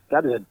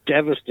a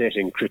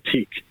devastating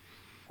critique.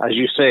 As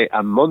you say,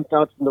 a month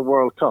out from the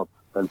World Cup,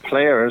 and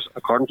players,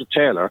 according to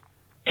Taylor,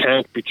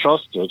 can't be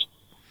trusted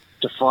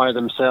to fire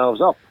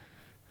themselves up.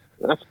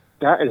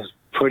 That is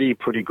pretty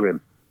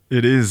grim.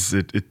 It is.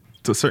 It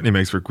certainly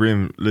makes for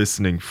grim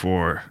listening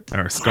for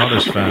our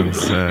Scottish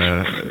fans.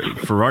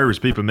 For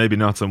Irish people, maybe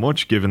not so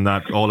much, given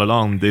that all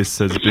along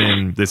this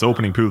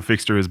opening pool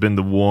fixture has been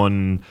the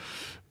one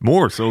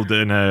more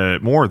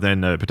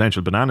than a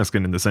potential banana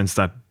skin, in the sense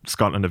that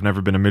Scotland have never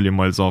been a million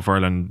miles off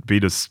Ireland,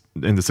 beat us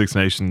in the Six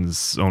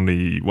Nations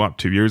only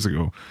 2 years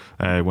ago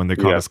when they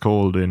caught us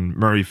cold in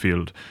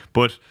Murrayfield.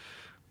 But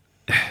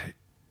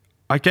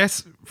I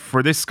guess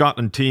for this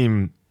Scotland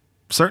team,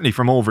 certainly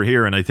from over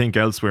here and I think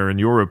elsewhere in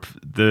Europe,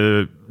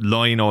 the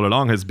line all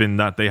along has been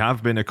that they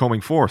have been a coming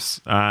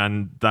force,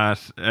 and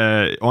that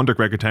under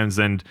Gregor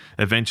Townsend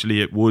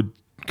eventually it would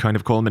kind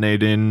of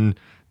culminate in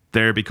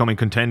they're becoming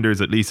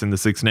contenders, at least in the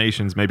Six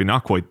Nations, maybe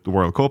not quite the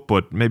World Cup,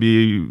 but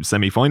maybe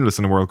semi-finalists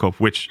in the World Cup,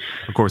 which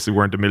of course they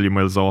weren't a million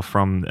miles off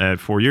from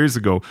 4 years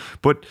ago.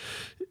 But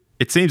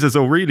it seems as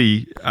though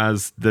really,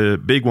 as the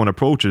big one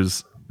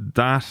approaches,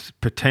 that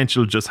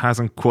potential just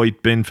hasn't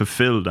quite been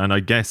fulfilled. And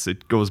I guess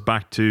it goes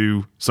back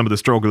to some of the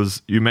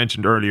struggles you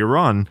mentioned earlier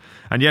on.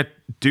 And yet,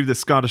 do the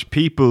Scottish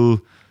people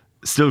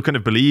still kind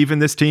of believe in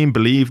this team,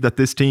 believe that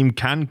this team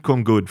can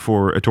come good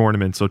for a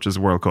tournament such as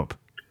the World Cup?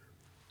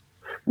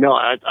 No,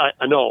 I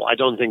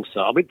don't think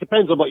so. I mean, it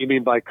depends on what you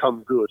mean by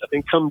come good. I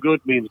think come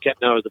good means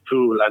getting out of the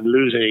pool and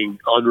losing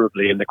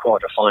honourably in the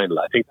quarter-final.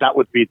 I think that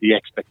would be the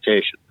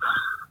expectation.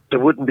 There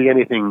wouldn't be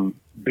anything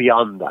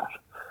beyond that.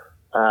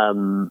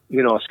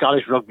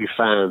 Scottish rugby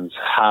fans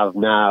have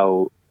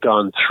now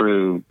gone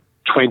through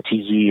 20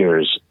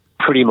 years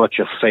pretty much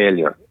of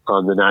failure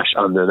on the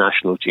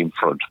national team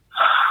front.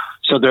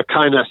 So they're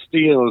kind of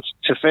steeled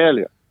to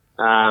failure.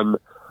 And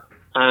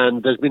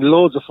there's been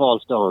loads of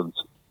false dawns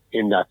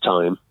in that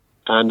time.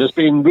 And there's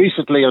been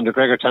recently under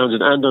Gregor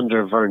Townsend and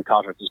under Vern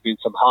Cotter, there's been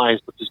some highs,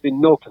 but there's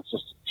been no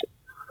consistency.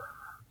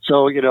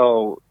 So,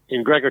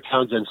 in Gregor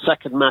Townsend's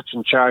second match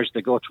in charge,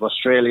 they go to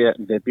Australia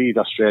and they beat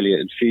Australia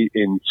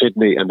in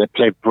Sydney, and they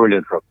play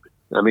brilliant rugby.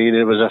 I mean,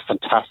 it was a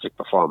fantastic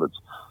performance.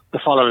 The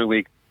following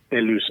week,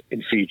 they lose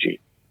in Fiji.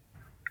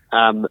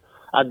 And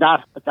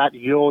that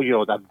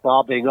yo-yo, that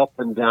bobbing up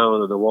and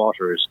down in the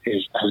waters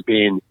has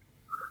been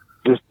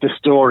the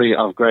story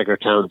of Gregor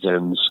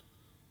Townsend's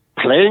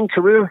playing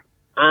career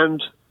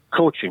and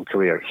coaching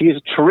career. He is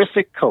a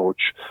terrific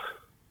coach,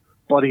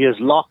 but he is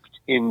locked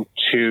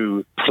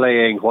into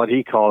playing what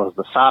he calls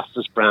the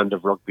fastest brand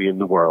of rugby in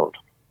the world.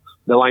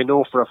 Now, I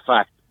know for a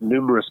fact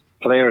numerous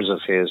players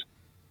of his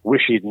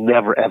wish he'd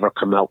never ever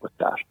come out with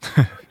that,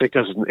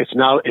 because it's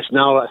now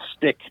a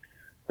stick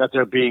that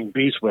they're being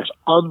beat with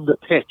on the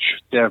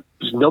pitch. There's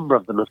a number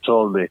of them have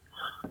told me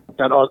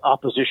that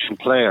opposition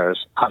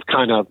players have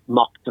kind of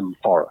mocked them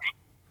for it.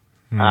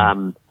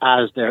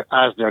 As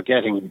they're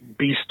getting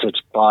beasted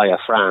by a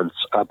France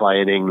or by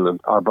an England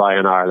or by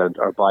an Ireland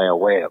or by a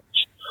Wales.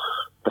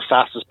 The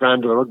fastest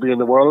brand of rugby in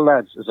the world,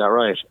 lads, is that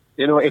right?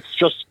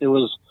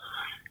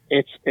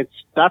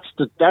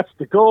 That's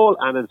the goal,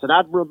 and it's an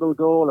admirable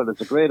goal, and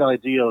it's a great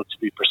ideal to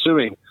be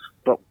pursuing,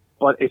 but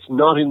it's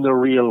not in the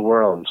real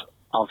world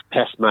of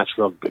Test match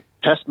rugby.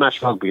 Test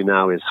match rugby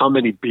now is how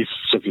many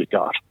beasts have you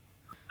got?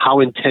 How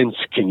intense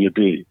can you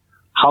be?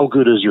 How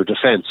good is your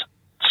defence?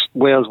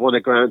 Wales won a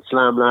Grand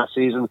Slam last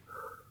season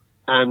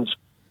and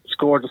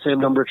scored the same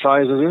number of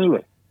tries as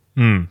Italy.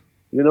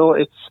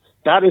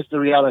 That is the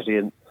reality.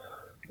 And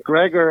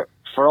Gregor,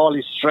 for all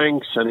his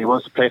strengths, and he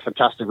wants to play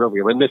fantastic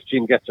rugby, when this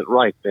team gets it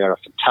right, they are a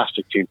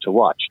fantastic team to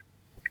watch.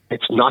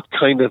 It's not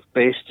kind of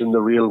based in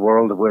the real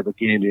world of where the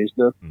game is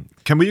now.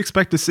 Can we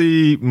expect to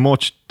see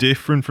much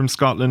different from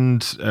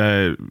Scotland?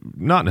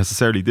 Not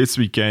necessarily this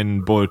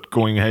weekend, but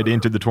going ahead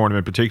into the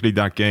tournament, particularly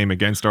that game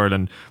against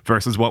Ireland,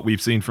 versus what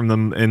we've seen from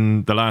them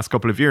in the last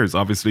couple of years.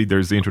 Obviously,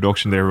 there's the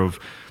introduction there of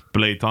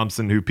Blade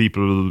Thompson, who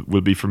people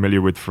will be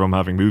familiar with from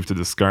having moved to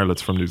the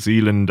Scarlets from New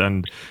Zealand,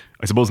 and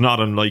I suppose not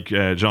unlike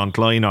John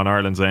Klein on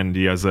Ireland's end,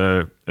 he has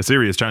a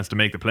serious chance to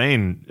make the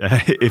plane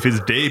if his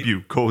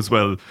debut goes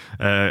well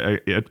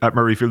at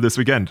Murrayfield this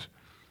weekend.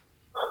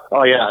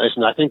 Oh yeah,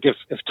 listen, I think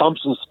if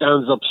Thompson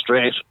stands up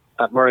straight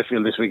at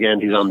Murrayfield this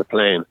weekend, he's on the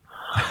plane.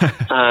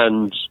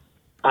 and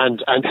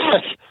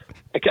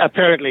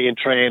apparently in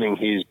training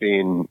he's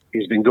been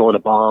going to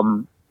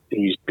bomb.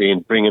 He's been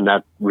bringing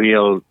that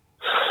real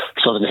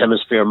Southern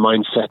Hemisphere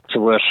mindset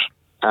to it.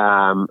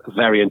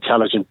 Very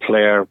intelligent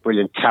player,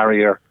 brilliant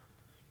carrier.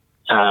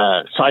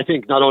 So I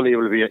think not only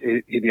will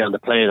he be on the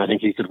plane, I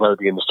think he could well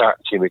be in the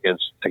starting team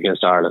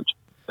against Ireland,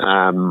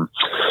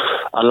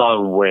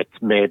 along with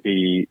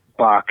maybe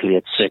Barkley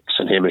at 6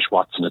 and Hamish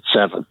Watson at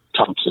 7,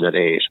 Thompson at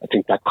 8. I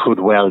think that could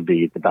well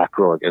be the back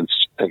row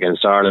against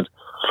Ireland.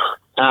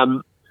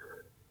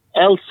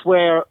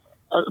 Elsewhere,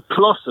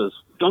 pluses.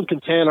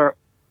 Duncan Taylor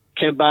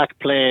came back,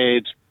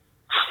 played,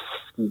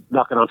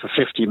 knocking on for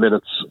 50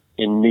 minutes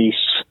in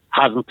Nice.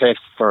 Hasn't played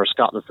for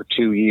Scotland for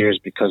 2 years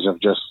because of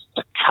just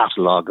a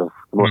catalogue of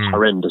the most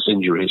horrendous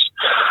injuries.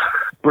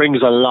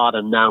 Brings a lot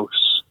of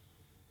nous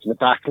to the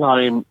back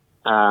line.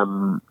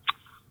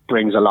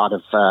 Brings a lot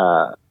of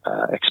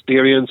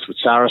experience with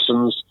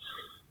Saracens,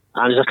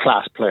 and is a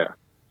class player.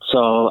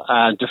 So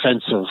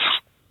defensive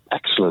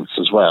excellence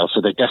as well.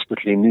 So they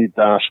desperately need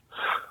that.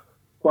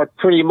 But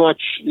pretty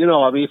much,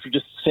 if you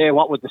just say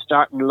what would the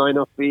starting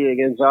lineup be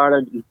against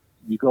Ireland,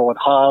 you go with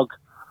Hogg,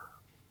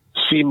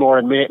 Seymour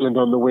and Maitland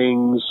on the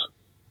wings,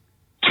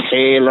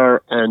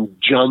 Taylor and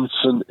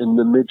Johnson in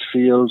the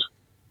midfield,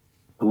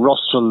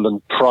 Russell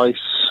and Price.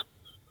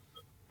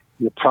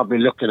 You're probably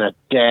looking at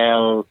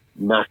Dell,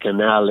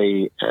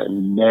 McAnally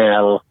and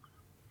Nell,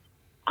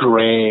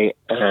 Gray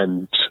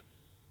and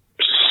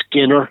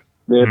Skinner,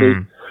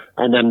 maybe.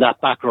 And then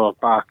that back row of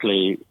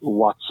Barkley,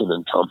 Watson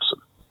and Thompson.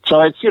 So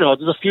it's,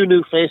 there's a few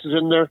new faces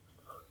in there,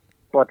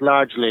 but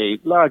largely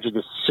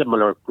the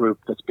similar group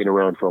that's been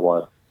around for a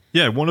while.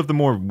 Yeah, one of the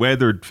more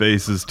weathered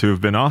faces to have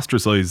been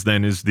ostracised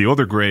then is the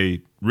other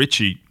grey,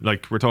 Richie.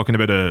 Like, we're talking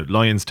about a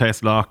Lions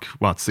test lock,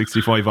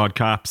 65 odd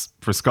caps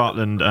for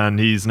Scotland, and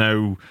he's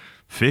now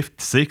 5th,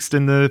 6th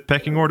in the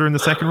pecking order in the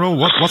second row.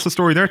 What's the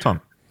story there, Tom?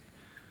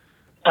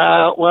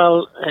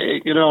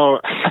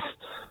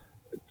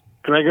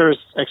 Gregor's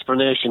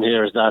explanation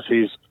here is that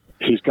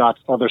he's got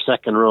other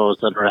second rows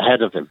that are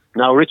ahead of him.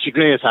 Now, Richie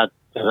Gray has had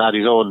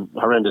his own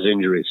horrendous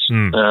injuries.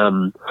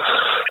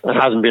 And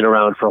hasn't been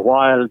around for a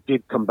while.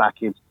 Did come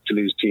back into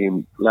Toulouse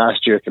team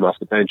last year, came off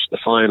the bench at the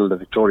final, the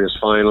victorious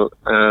final,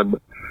 and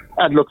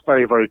looked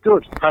very, very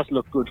good. Has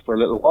looked good for a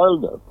little while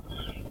now.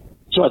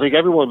 So I think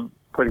everyone,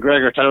 when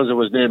Gregor Townsend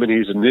was naming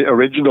his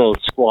original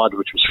squad,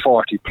 which was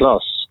 40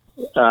 plus,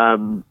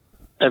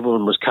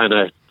 everyone was kind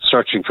of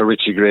searching for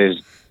Richie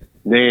Gray's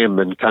name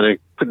and kind of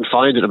couldn't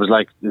find it. It was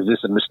like, is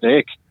this a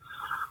mistake?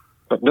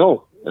 But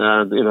no,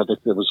 there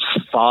was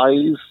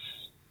five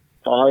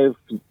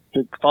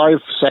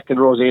second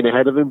rows in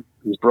ahead of him.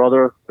 His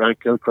brother,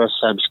 Grant Gilchrist,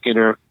 Sam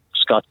Skinner,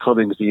 Scott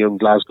Cummings, the young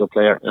Glasgow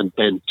player, and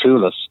Ben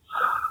Toulis.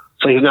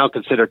 So he's now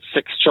considered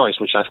 6th choice,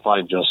 which I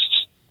find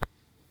just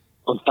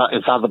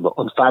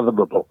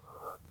unfathomable.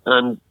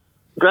 And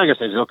Gregor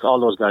says, look, all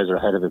those guys are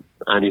ahead of him,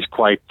 and he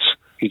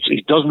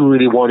doesn't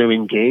really want to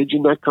engage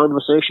in that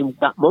conversation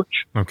that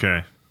much.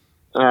 Okay.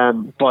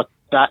 But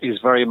that is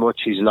very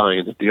much his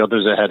line, that the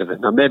others are ahead of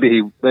him. Now,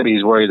 maybe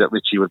he's worried that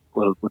Richie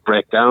would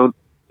break down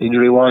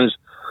injury-wise.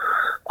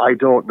 I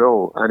don't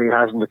know, and he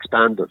hasn't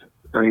expanded.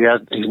 And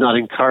he's not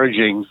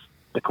encouraging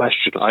the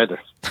question either.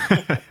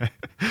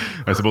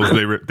 I suppose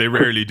they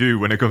rarely do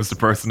when it comes to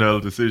personnel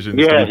decisions.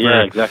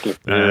 Yeah, exactly.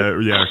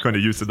 I'm kind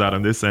of used to that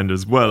on this end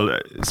as well.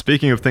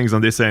 Speaking of things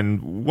on this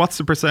end, what's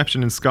the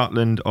perception in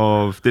Scotland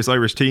of this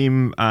Irish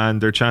team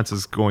and their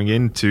chances going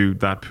into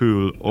that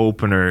pool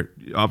opener?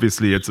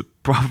 Obviously, it's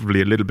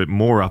probably a little bit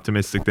more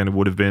optimistic than it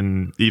would have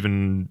been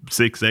even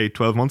 6, 8,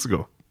 12 months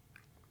ago.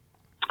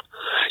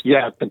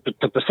 Yeah,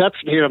 the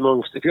perception here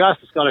if you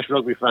ask a Scottish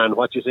rugby fan,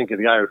 what do you think of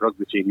the Irish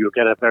rugby team, you'll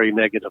get a very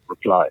negative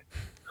reply.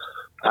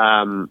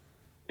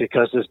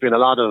 Because there's been a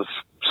lot of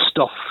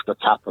stuff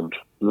that's happened.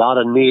 A lot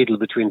of needle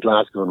between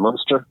Glasgow and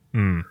Munster.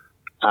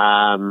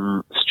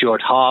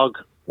 Stuart Hogg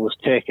was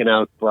taken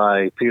out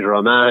by Peter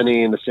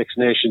O'Mahony in the Six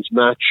Nations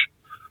match.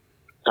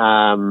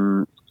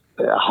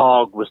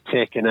 Hogg was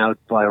taken out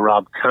by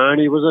Rob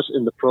Kearney, was it,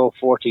 in the Pro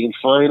 14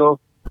 final?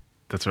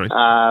 That's right.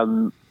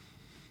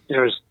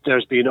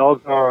 There's been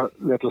other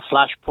little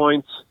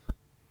flashpoints,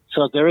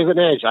 so there is an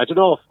edge. I don't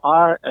know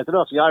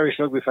if the Irish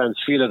rugby fans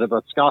feel it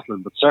about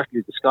Scotland, but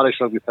certainly the Scottish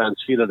rugby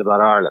fans feel it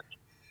about Ireland,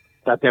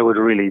 that they would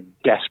really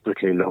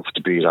desperately love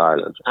to beat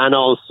Ireland. And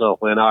also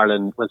when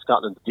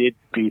Scotland did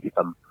beat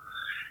them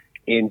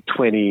in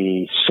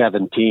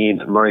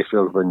 2017 in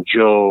Murrayfield, when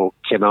Joe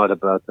came out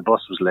about the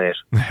bus was late,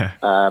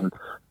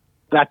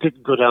 that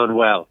didn't go down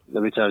well,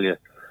 let me tell you.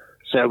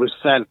 So it was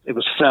felt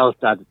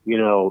that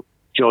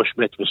Joe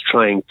Schmidt was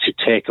trying to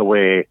take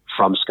away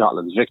from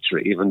Scotland's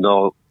victory, even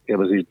though it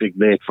was his big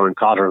mate Fern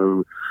Cotter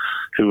who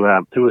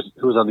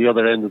was on the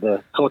other end of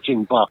the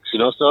coaching box,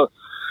 So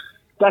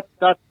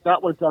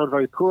that went down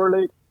very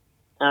poorly.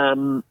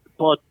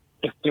 But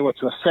if they were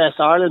to assess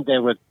Ireland,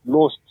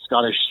 most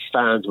Scottish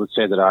fans would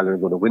say that Ireland are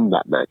going to win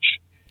that match,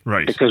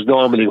 right? Because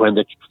normally when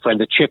the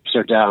chips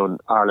are down,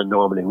 Ireland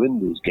normally win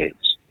these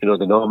games. They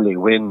normally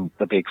win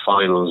the big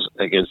finals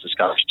against the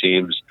Scottish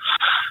teams.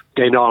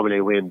 They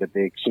normally win the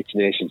big Six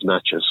Nations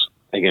matches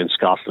against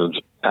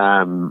Scotland.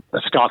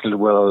 Scotland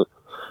will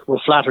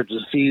flatter to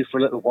defeat for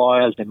a little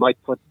while. They might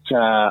put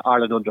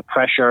Ireland under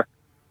pressure.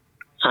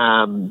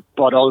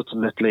 But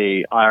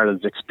ultimately,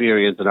 Ireland's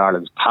experience and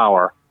Ireland's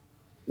power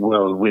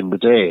will win the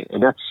day.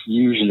 And that's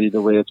usually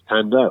the way it's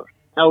panned out.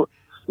 Now,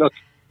 look,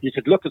 you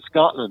could look at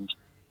Scotland.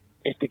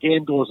 If the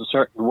game goes a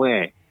certain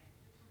way,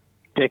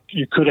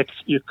 you could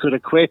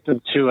equate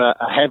them to a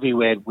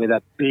heavyweight with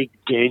a big,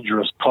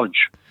 dangerous punch.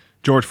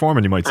 George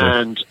Foreman, you might say.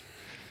 And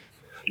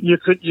you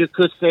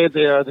could say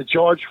they are the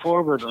George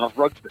Foreman of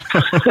rugby.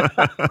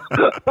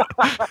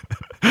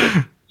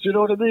 Do you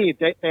know what I mean?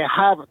 They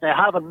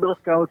have a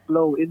knockout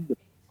blow in them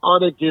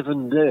on a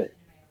given day.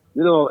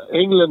 You know,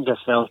 England have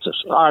felt it.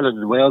 Ireland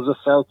and Wales have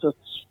felt it.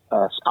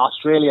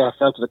 Australia have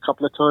felt it a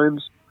couple of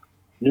times.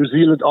 New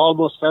Zealand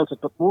almost felt it,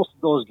 but most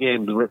of those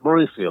games were at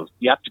Murrayfield.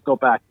 You have to go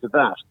back to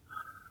that.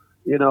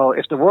 You know,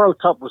 if the World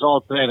Cup was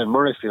all played in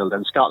Murrayfield,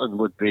 then Scotland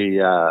would be,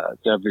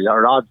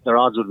 their odds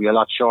would be a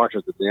lot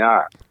shorter than they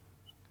are.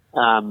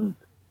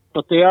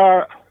 But they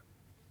are,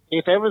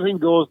 if everything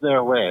goes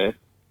their way,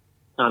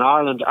 and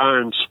Ireland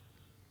aren't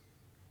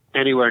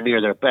anywhere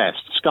near their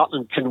best,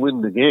 Scotland can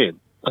win the game.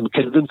 I'm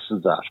convinced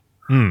of that.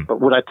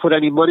 But would I put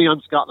any money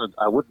on Scotland?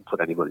 I wouldn't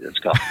put any money on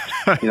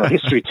Scotland. You know,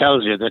 history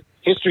tells you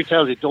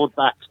don't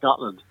back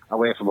Scotland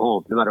away from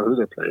home, no matter who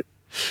they're playing.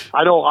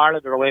 I know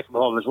Ireland are away from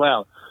home as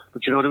well,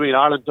 but you know what I mean?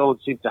 Ireland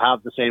don't seem to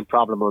have the same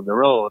problem on the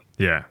road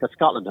that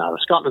Scotland have.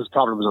 Scotland's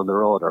problems on the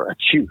road are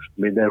acute.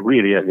 I mean, they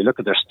really are. If you look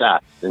at their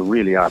stats, they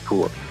really are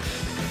poor.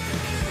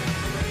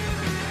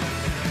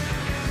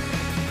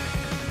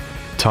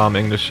 Tom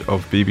English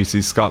of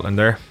BBC Scotland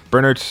there.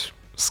 Bernard,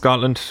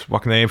 Scotland,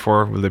 what can they aim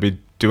for? Will they be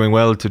doing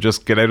well to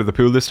just get out of the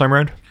pool this time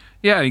around?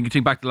 Yeah, you can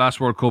think back to the last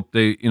World Cup.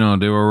 They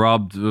were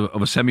robbed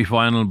of a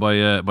semi-final by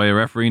a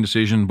refereeing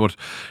decision. But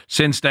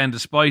since then,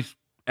 despite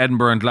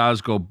Edinburgh and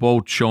Glasgow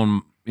both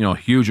shown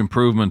huge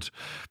improvement,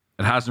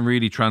 it hasn't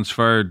really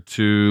transferred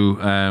to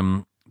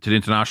the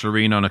international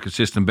arena on a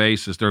consistent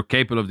basis. They're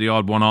capable of the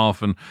odd one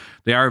off, and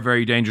they are a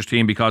very dangerous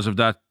team because of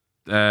that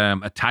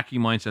attacking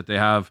mindset they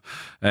have.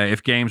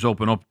 If games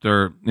open up,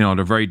 they're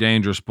very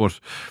dangerous. But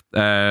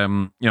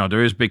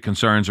there is big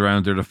concerns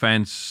around their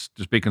defence.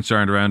 There's big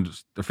concern around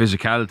their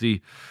physicality,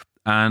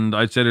 and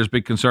I'd say there's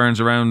big concerns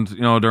around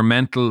their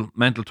mental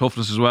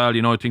toughness as well.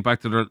 I think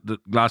back to the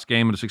last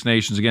game of the Six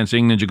Nations against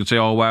England. You could say,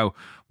 oh wow,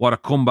 what a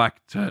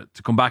comeback to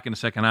come back in the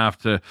second half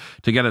to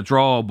get a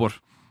draw. But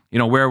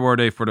where were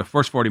they for the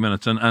first 40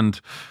 minutes? And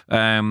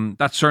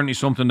that's certainly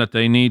something that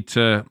they need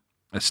to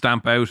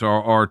stamp out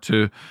or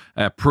to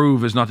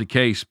prove is not the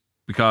case,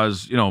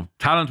 because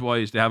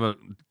talent-wise they have a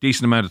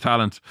decent amount of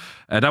talent.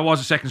 That was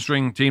a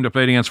second-string team that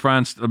played against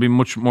France. I'll be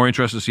much more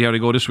interested to see how they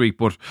go this week,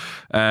 but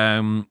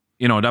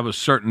that was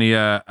certainly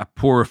a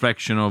poor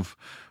reflection of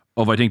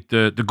I think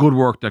the good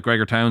work that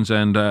Gregor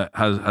Townsend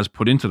has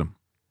put into them.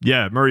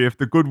 Yeah, Murray, if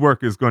the good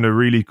work is going to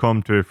really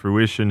come to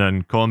fruition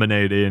and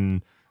culminate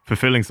in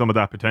fulfilling some of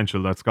that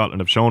potential that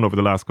Scotland have shown over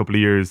the last couple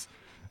of years,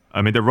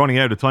 I mean, they're running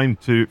out of time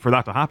for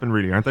that to happen,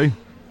 really, aren't they?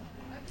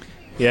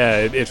 Yeah,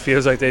 it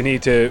feels like they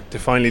need to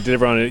finally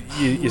deliver on it.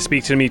 You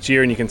speak to them each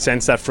year and you can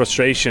sense that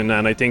frustration,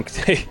 and I think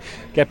they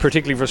get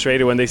particularly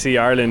frustrated when they see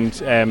Ireland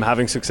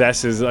having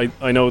successes.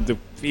 I know the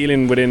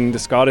feeling within the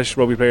Scottish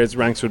rugby players'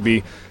 ranks would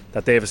be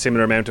that they have a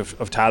similar amount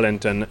of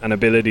talent and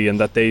ability, and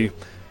that they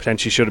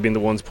potentially should have been the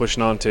ones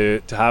pushing on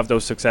to have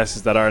those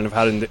successes that Ireland have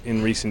had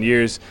in recent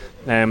years.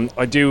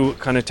 I do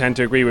kind of tend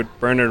to agree with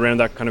Bernard around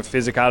that kind of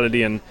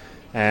physicality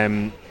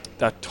and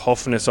that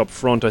toughness up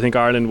front. I think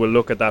Ireland will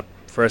look at that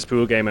first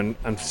pool game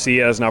and see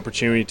it as an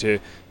opportunity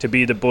to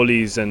be the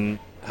bullies, and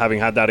having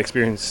had that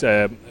experience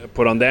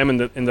put on them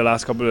in the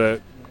last couple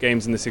of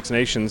games in the Six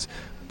Nations.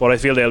 But I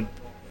feel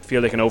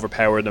they can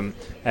overpower them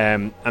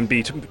and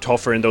be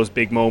tougher in those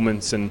big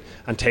moments and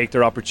take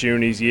their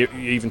opportunities. You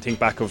even think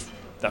back of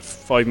that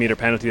 5-metre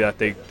penalty that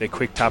they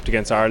quick tapped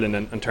against Ireland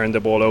and turned the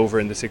ball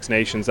over in the Six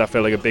Nations. That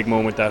felt like a big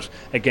moment that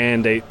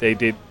again they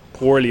did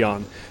poorly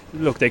on.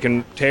 Look, they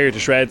can tear you to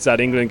shreds. That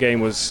England game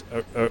was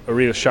a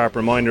real sharp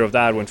reminder of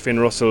that. When Finn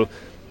Russell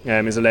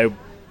is allowed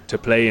to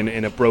play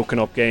in a broken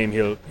up game,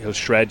 he'll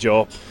shred you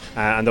up,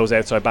 and those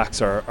outside backs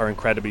are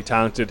incredibly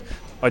talented.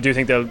 I do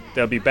think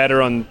they'll be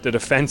better on the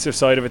defensive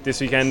side of it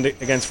this weekend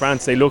against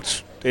France.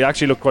 They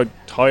actually looked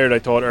quite tired, I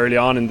thought, early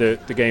on in the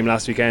game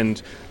last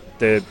weekend.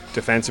 The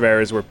defensive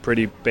errors were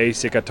pretty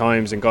basic at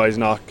times, and guys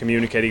not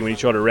communicating with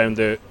each other around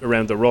the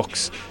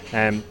rucks.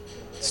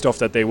 Stuff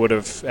that they would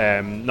have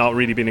not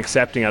really been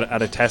accepting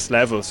at a test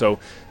level. So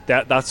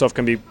that stuff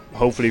can be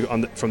hopefully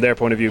from their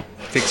point of view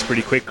fixed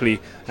pretty quickly,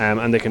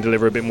 and they can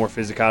deliver a bit more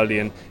physicality.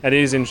 And it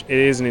is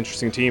an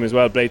interesting team as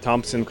well. Blade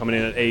Thompson coming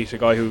in at 8, a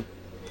guy who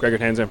Gregor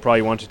Townsend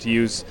probably wanted to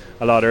use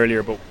a lot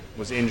earlier but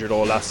was injured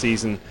all last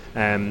season,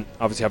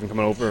 obviously having come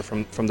over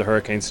from the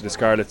Hurricanes to the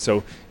Scarlets.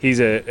 So he's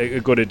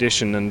a good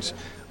addition, and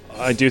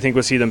I do think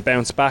we'll see them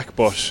bounce back,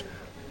 but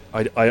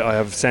I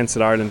have a sense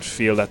that Ireland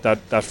feel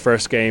that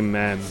first game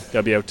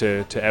they'll be able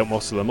to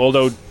outmuscle them.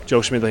 Although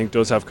Joe Schmidt, I think,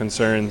 does have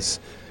concerns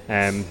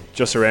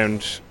just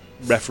around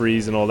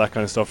referees and all that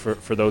kind of stuff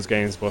for those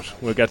games. But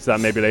we'll get to that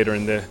maybe later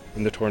in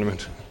the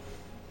tournament.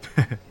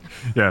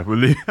 Yeah,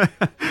 we'll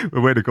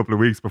wait a couple of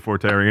weeks before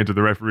tearing into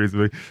the referees.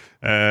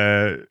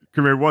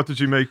 Come here, what did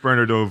you make,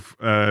 Bernard, of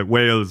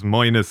Wales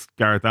minus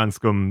Gareth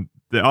Anscombe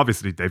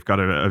obviously they've got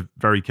a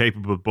very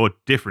capable but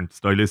different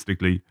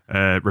stylistically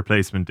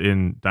replacement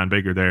in Dan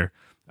Biggar there.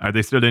 Are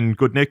they still in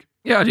good nick?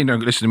 Yeah, I think they're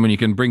listening when you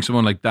can bring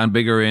someone like Dan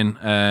Biggar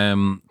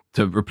in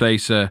to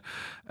replace Garrett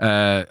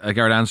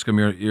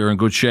Anscombe. You're in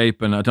good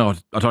shape, and I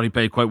thought he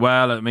played quite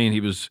well. I mean,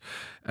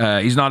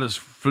 he's not as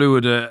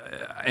fluid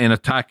in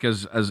attack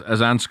as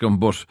Anscombe,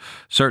 but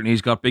certainly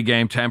he's got big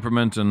game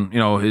temperament, and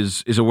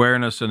his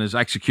awareness and his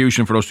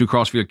execution for those 2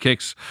 crossfield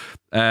kicks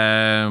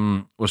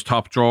was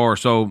top drawer.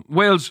 So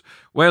Wales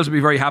will be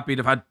very happy.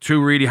 They've had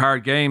 2 really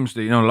hard games.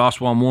 They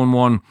lost 1, won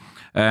 1.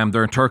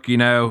 They're in Turkey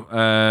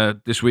now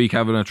this week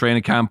having a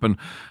training camp, and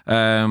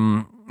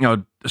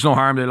there's no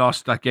harm they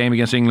lost that game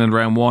against England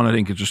round 1. I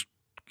think it just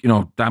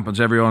dampens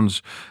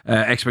everyone's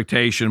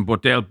expectation,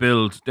 but they'll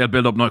build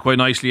up quite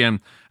nicely, and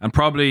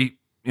probably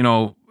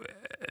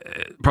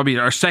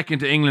are second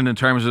to England in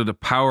terms of the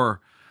power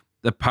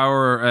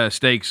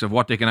stakes of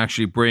what they can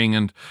actually bring.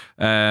 And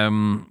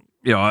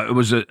it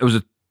was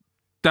a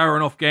dour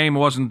enough game. It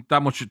wasn't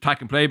that much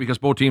attack and play because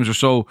both teams are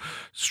so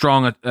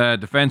strong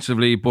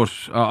defensively. But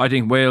I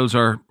think Wales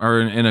are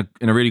in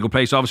a really good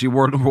place. Obviously,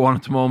 world number 1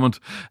 at the moment.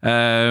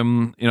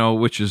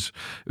 Which is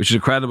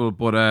incredible.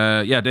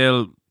 But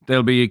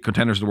they'll be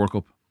contenders of the World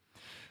Cup.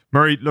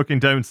 Murray, looking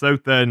down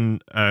south, then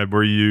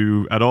were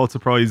you at all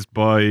surprised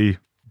by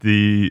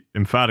the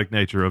emphatic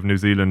nature of New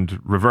Zealand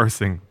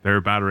reversing their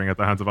battering at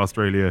the hands of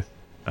Australia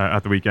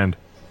at the weekend?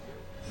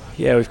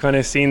 Yeah, we've kind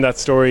of seen that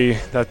story,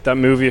 that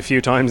movie a few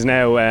times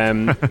now.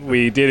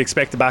 We did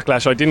expect the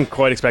backlash. I didn't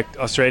quite expect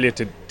Australia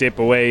to dip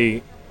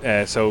away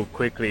so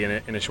quickly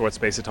in a short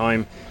space of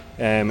time.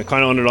 It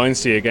kind of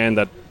underlines to you again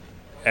that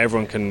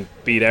everyone can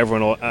beat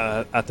everyone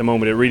at the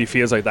moment. It really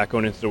feels like that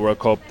going into the World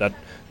Cup, that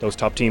those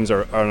top teams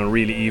are on a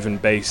really even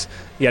base.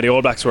 Yeah, the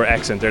All Blacks were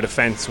excellent. Their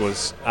defence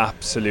was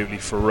absolutely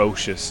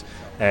ferocious.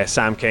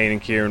 Sam Cane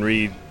and Kieran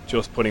Reid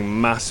just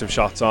putting massive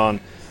shots on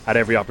at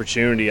every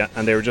opportunity,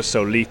 and they were just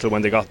so lethal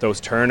when they got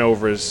those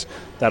turnovers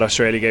that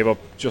Australia gave up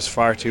just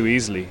far too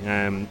easily.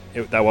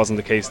 That wasn't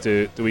the case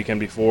the weekend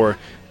before.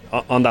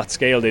 On that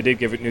scale, they did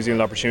give New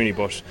Zealand opportunity,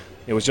 but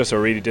it was just a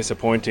really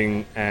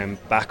disappointing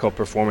backup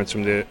performance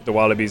from the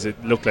Wallabies.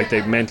 It looked like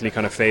they mentally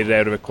kind of faded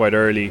out of it quite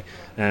early,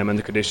 and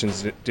the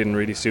conditions didn't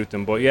really suit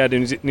them. But yeah,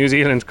 New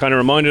Zealand kind of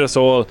reminded us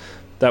all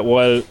that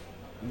while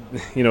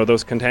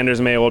those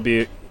contenders may all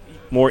be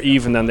more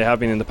even than they have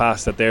been in the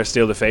past, that they're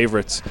still the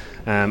favourites,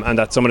 and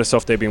that some of the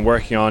stuff they've been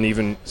working on,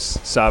 even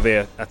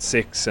Save at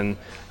 6 and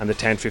the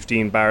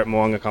 10-15 Barrett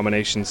Mo'unga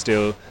combination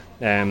still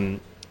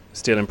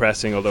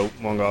impressing, although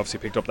Mo'unga obviously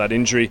picked up that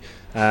injury,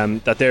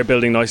 that they're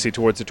building nicely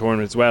towards the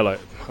tournament as well. I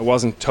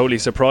wasn't totally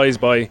surprised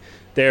by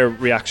their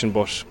reaction,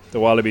 but the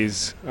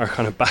Wallabies are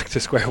kind of back to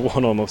square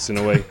one almost in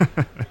a way.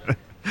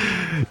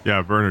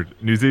 Yeah, Bernard,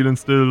 New Zealand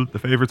still the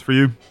favourites for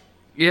you?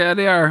 Yeah,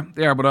 they are,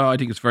 but I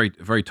think it's very,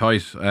 very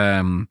tight.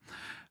 I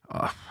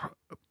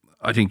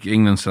think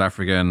England, South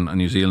Africa and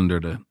New Zealand are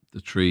the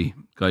 3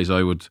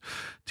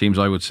 teams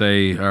I would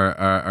say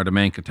are the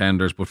main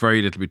contenders, but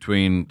very little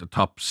between the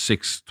top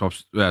six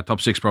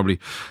probably.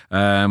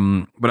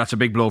 But that's a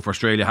big blow for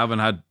Australia. Haven't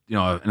had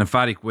an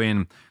emphatic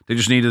win. They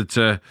just needed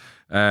to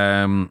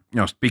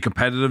be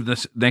competitive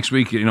this next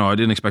week. I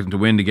didn't expect them to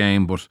win the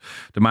game, but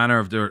the manner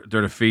of their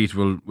defeat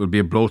will be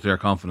a blow to their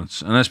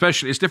confidence. And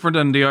especially, it's different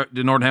than the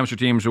Northern Hemisphere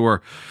teams who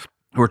are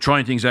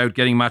trying things out,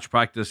 getting match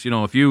practice.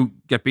 If you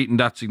get beaten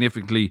that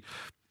significantly,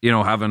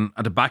 having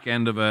at the back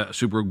end of a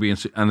Super Rugby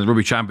and the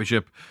Rugby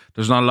Championship,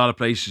 there's not a lot of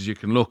places you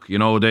can look.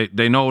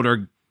 They know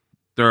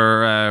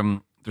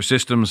their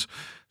systems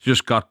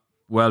just got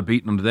well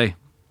beaten on the day.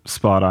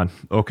 Spot on.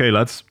 Okay,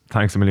 lads,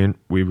 thanks a million.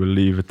 We will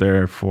leave it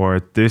there for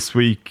this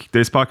week.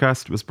 This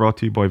podcast was brought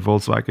to you by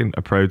Volkswagen,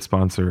 a proud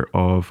sponsor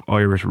of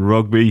Irish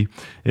Rugby.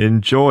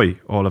 Enjoy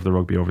all of the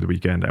rugby over the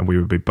weekend, and we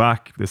will be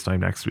back this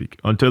time next week.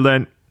 Until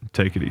then,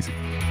 take it easy.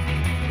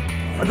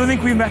 I don't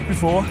think we met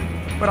before,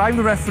 but I'm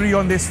the referee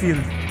on this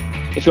field.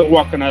 If you're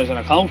working as an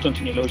accountant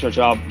and you lose your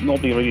job,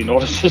 nobody really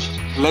notices.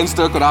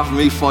 Leinster could offer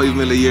me $5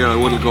 million a year, I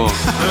wouldn't go. It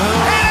is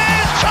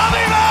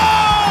Tommy Moe!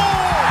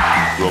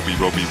 Rugby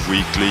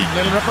Weekly.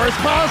 Little reverse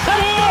pass.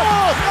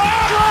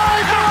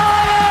 Drive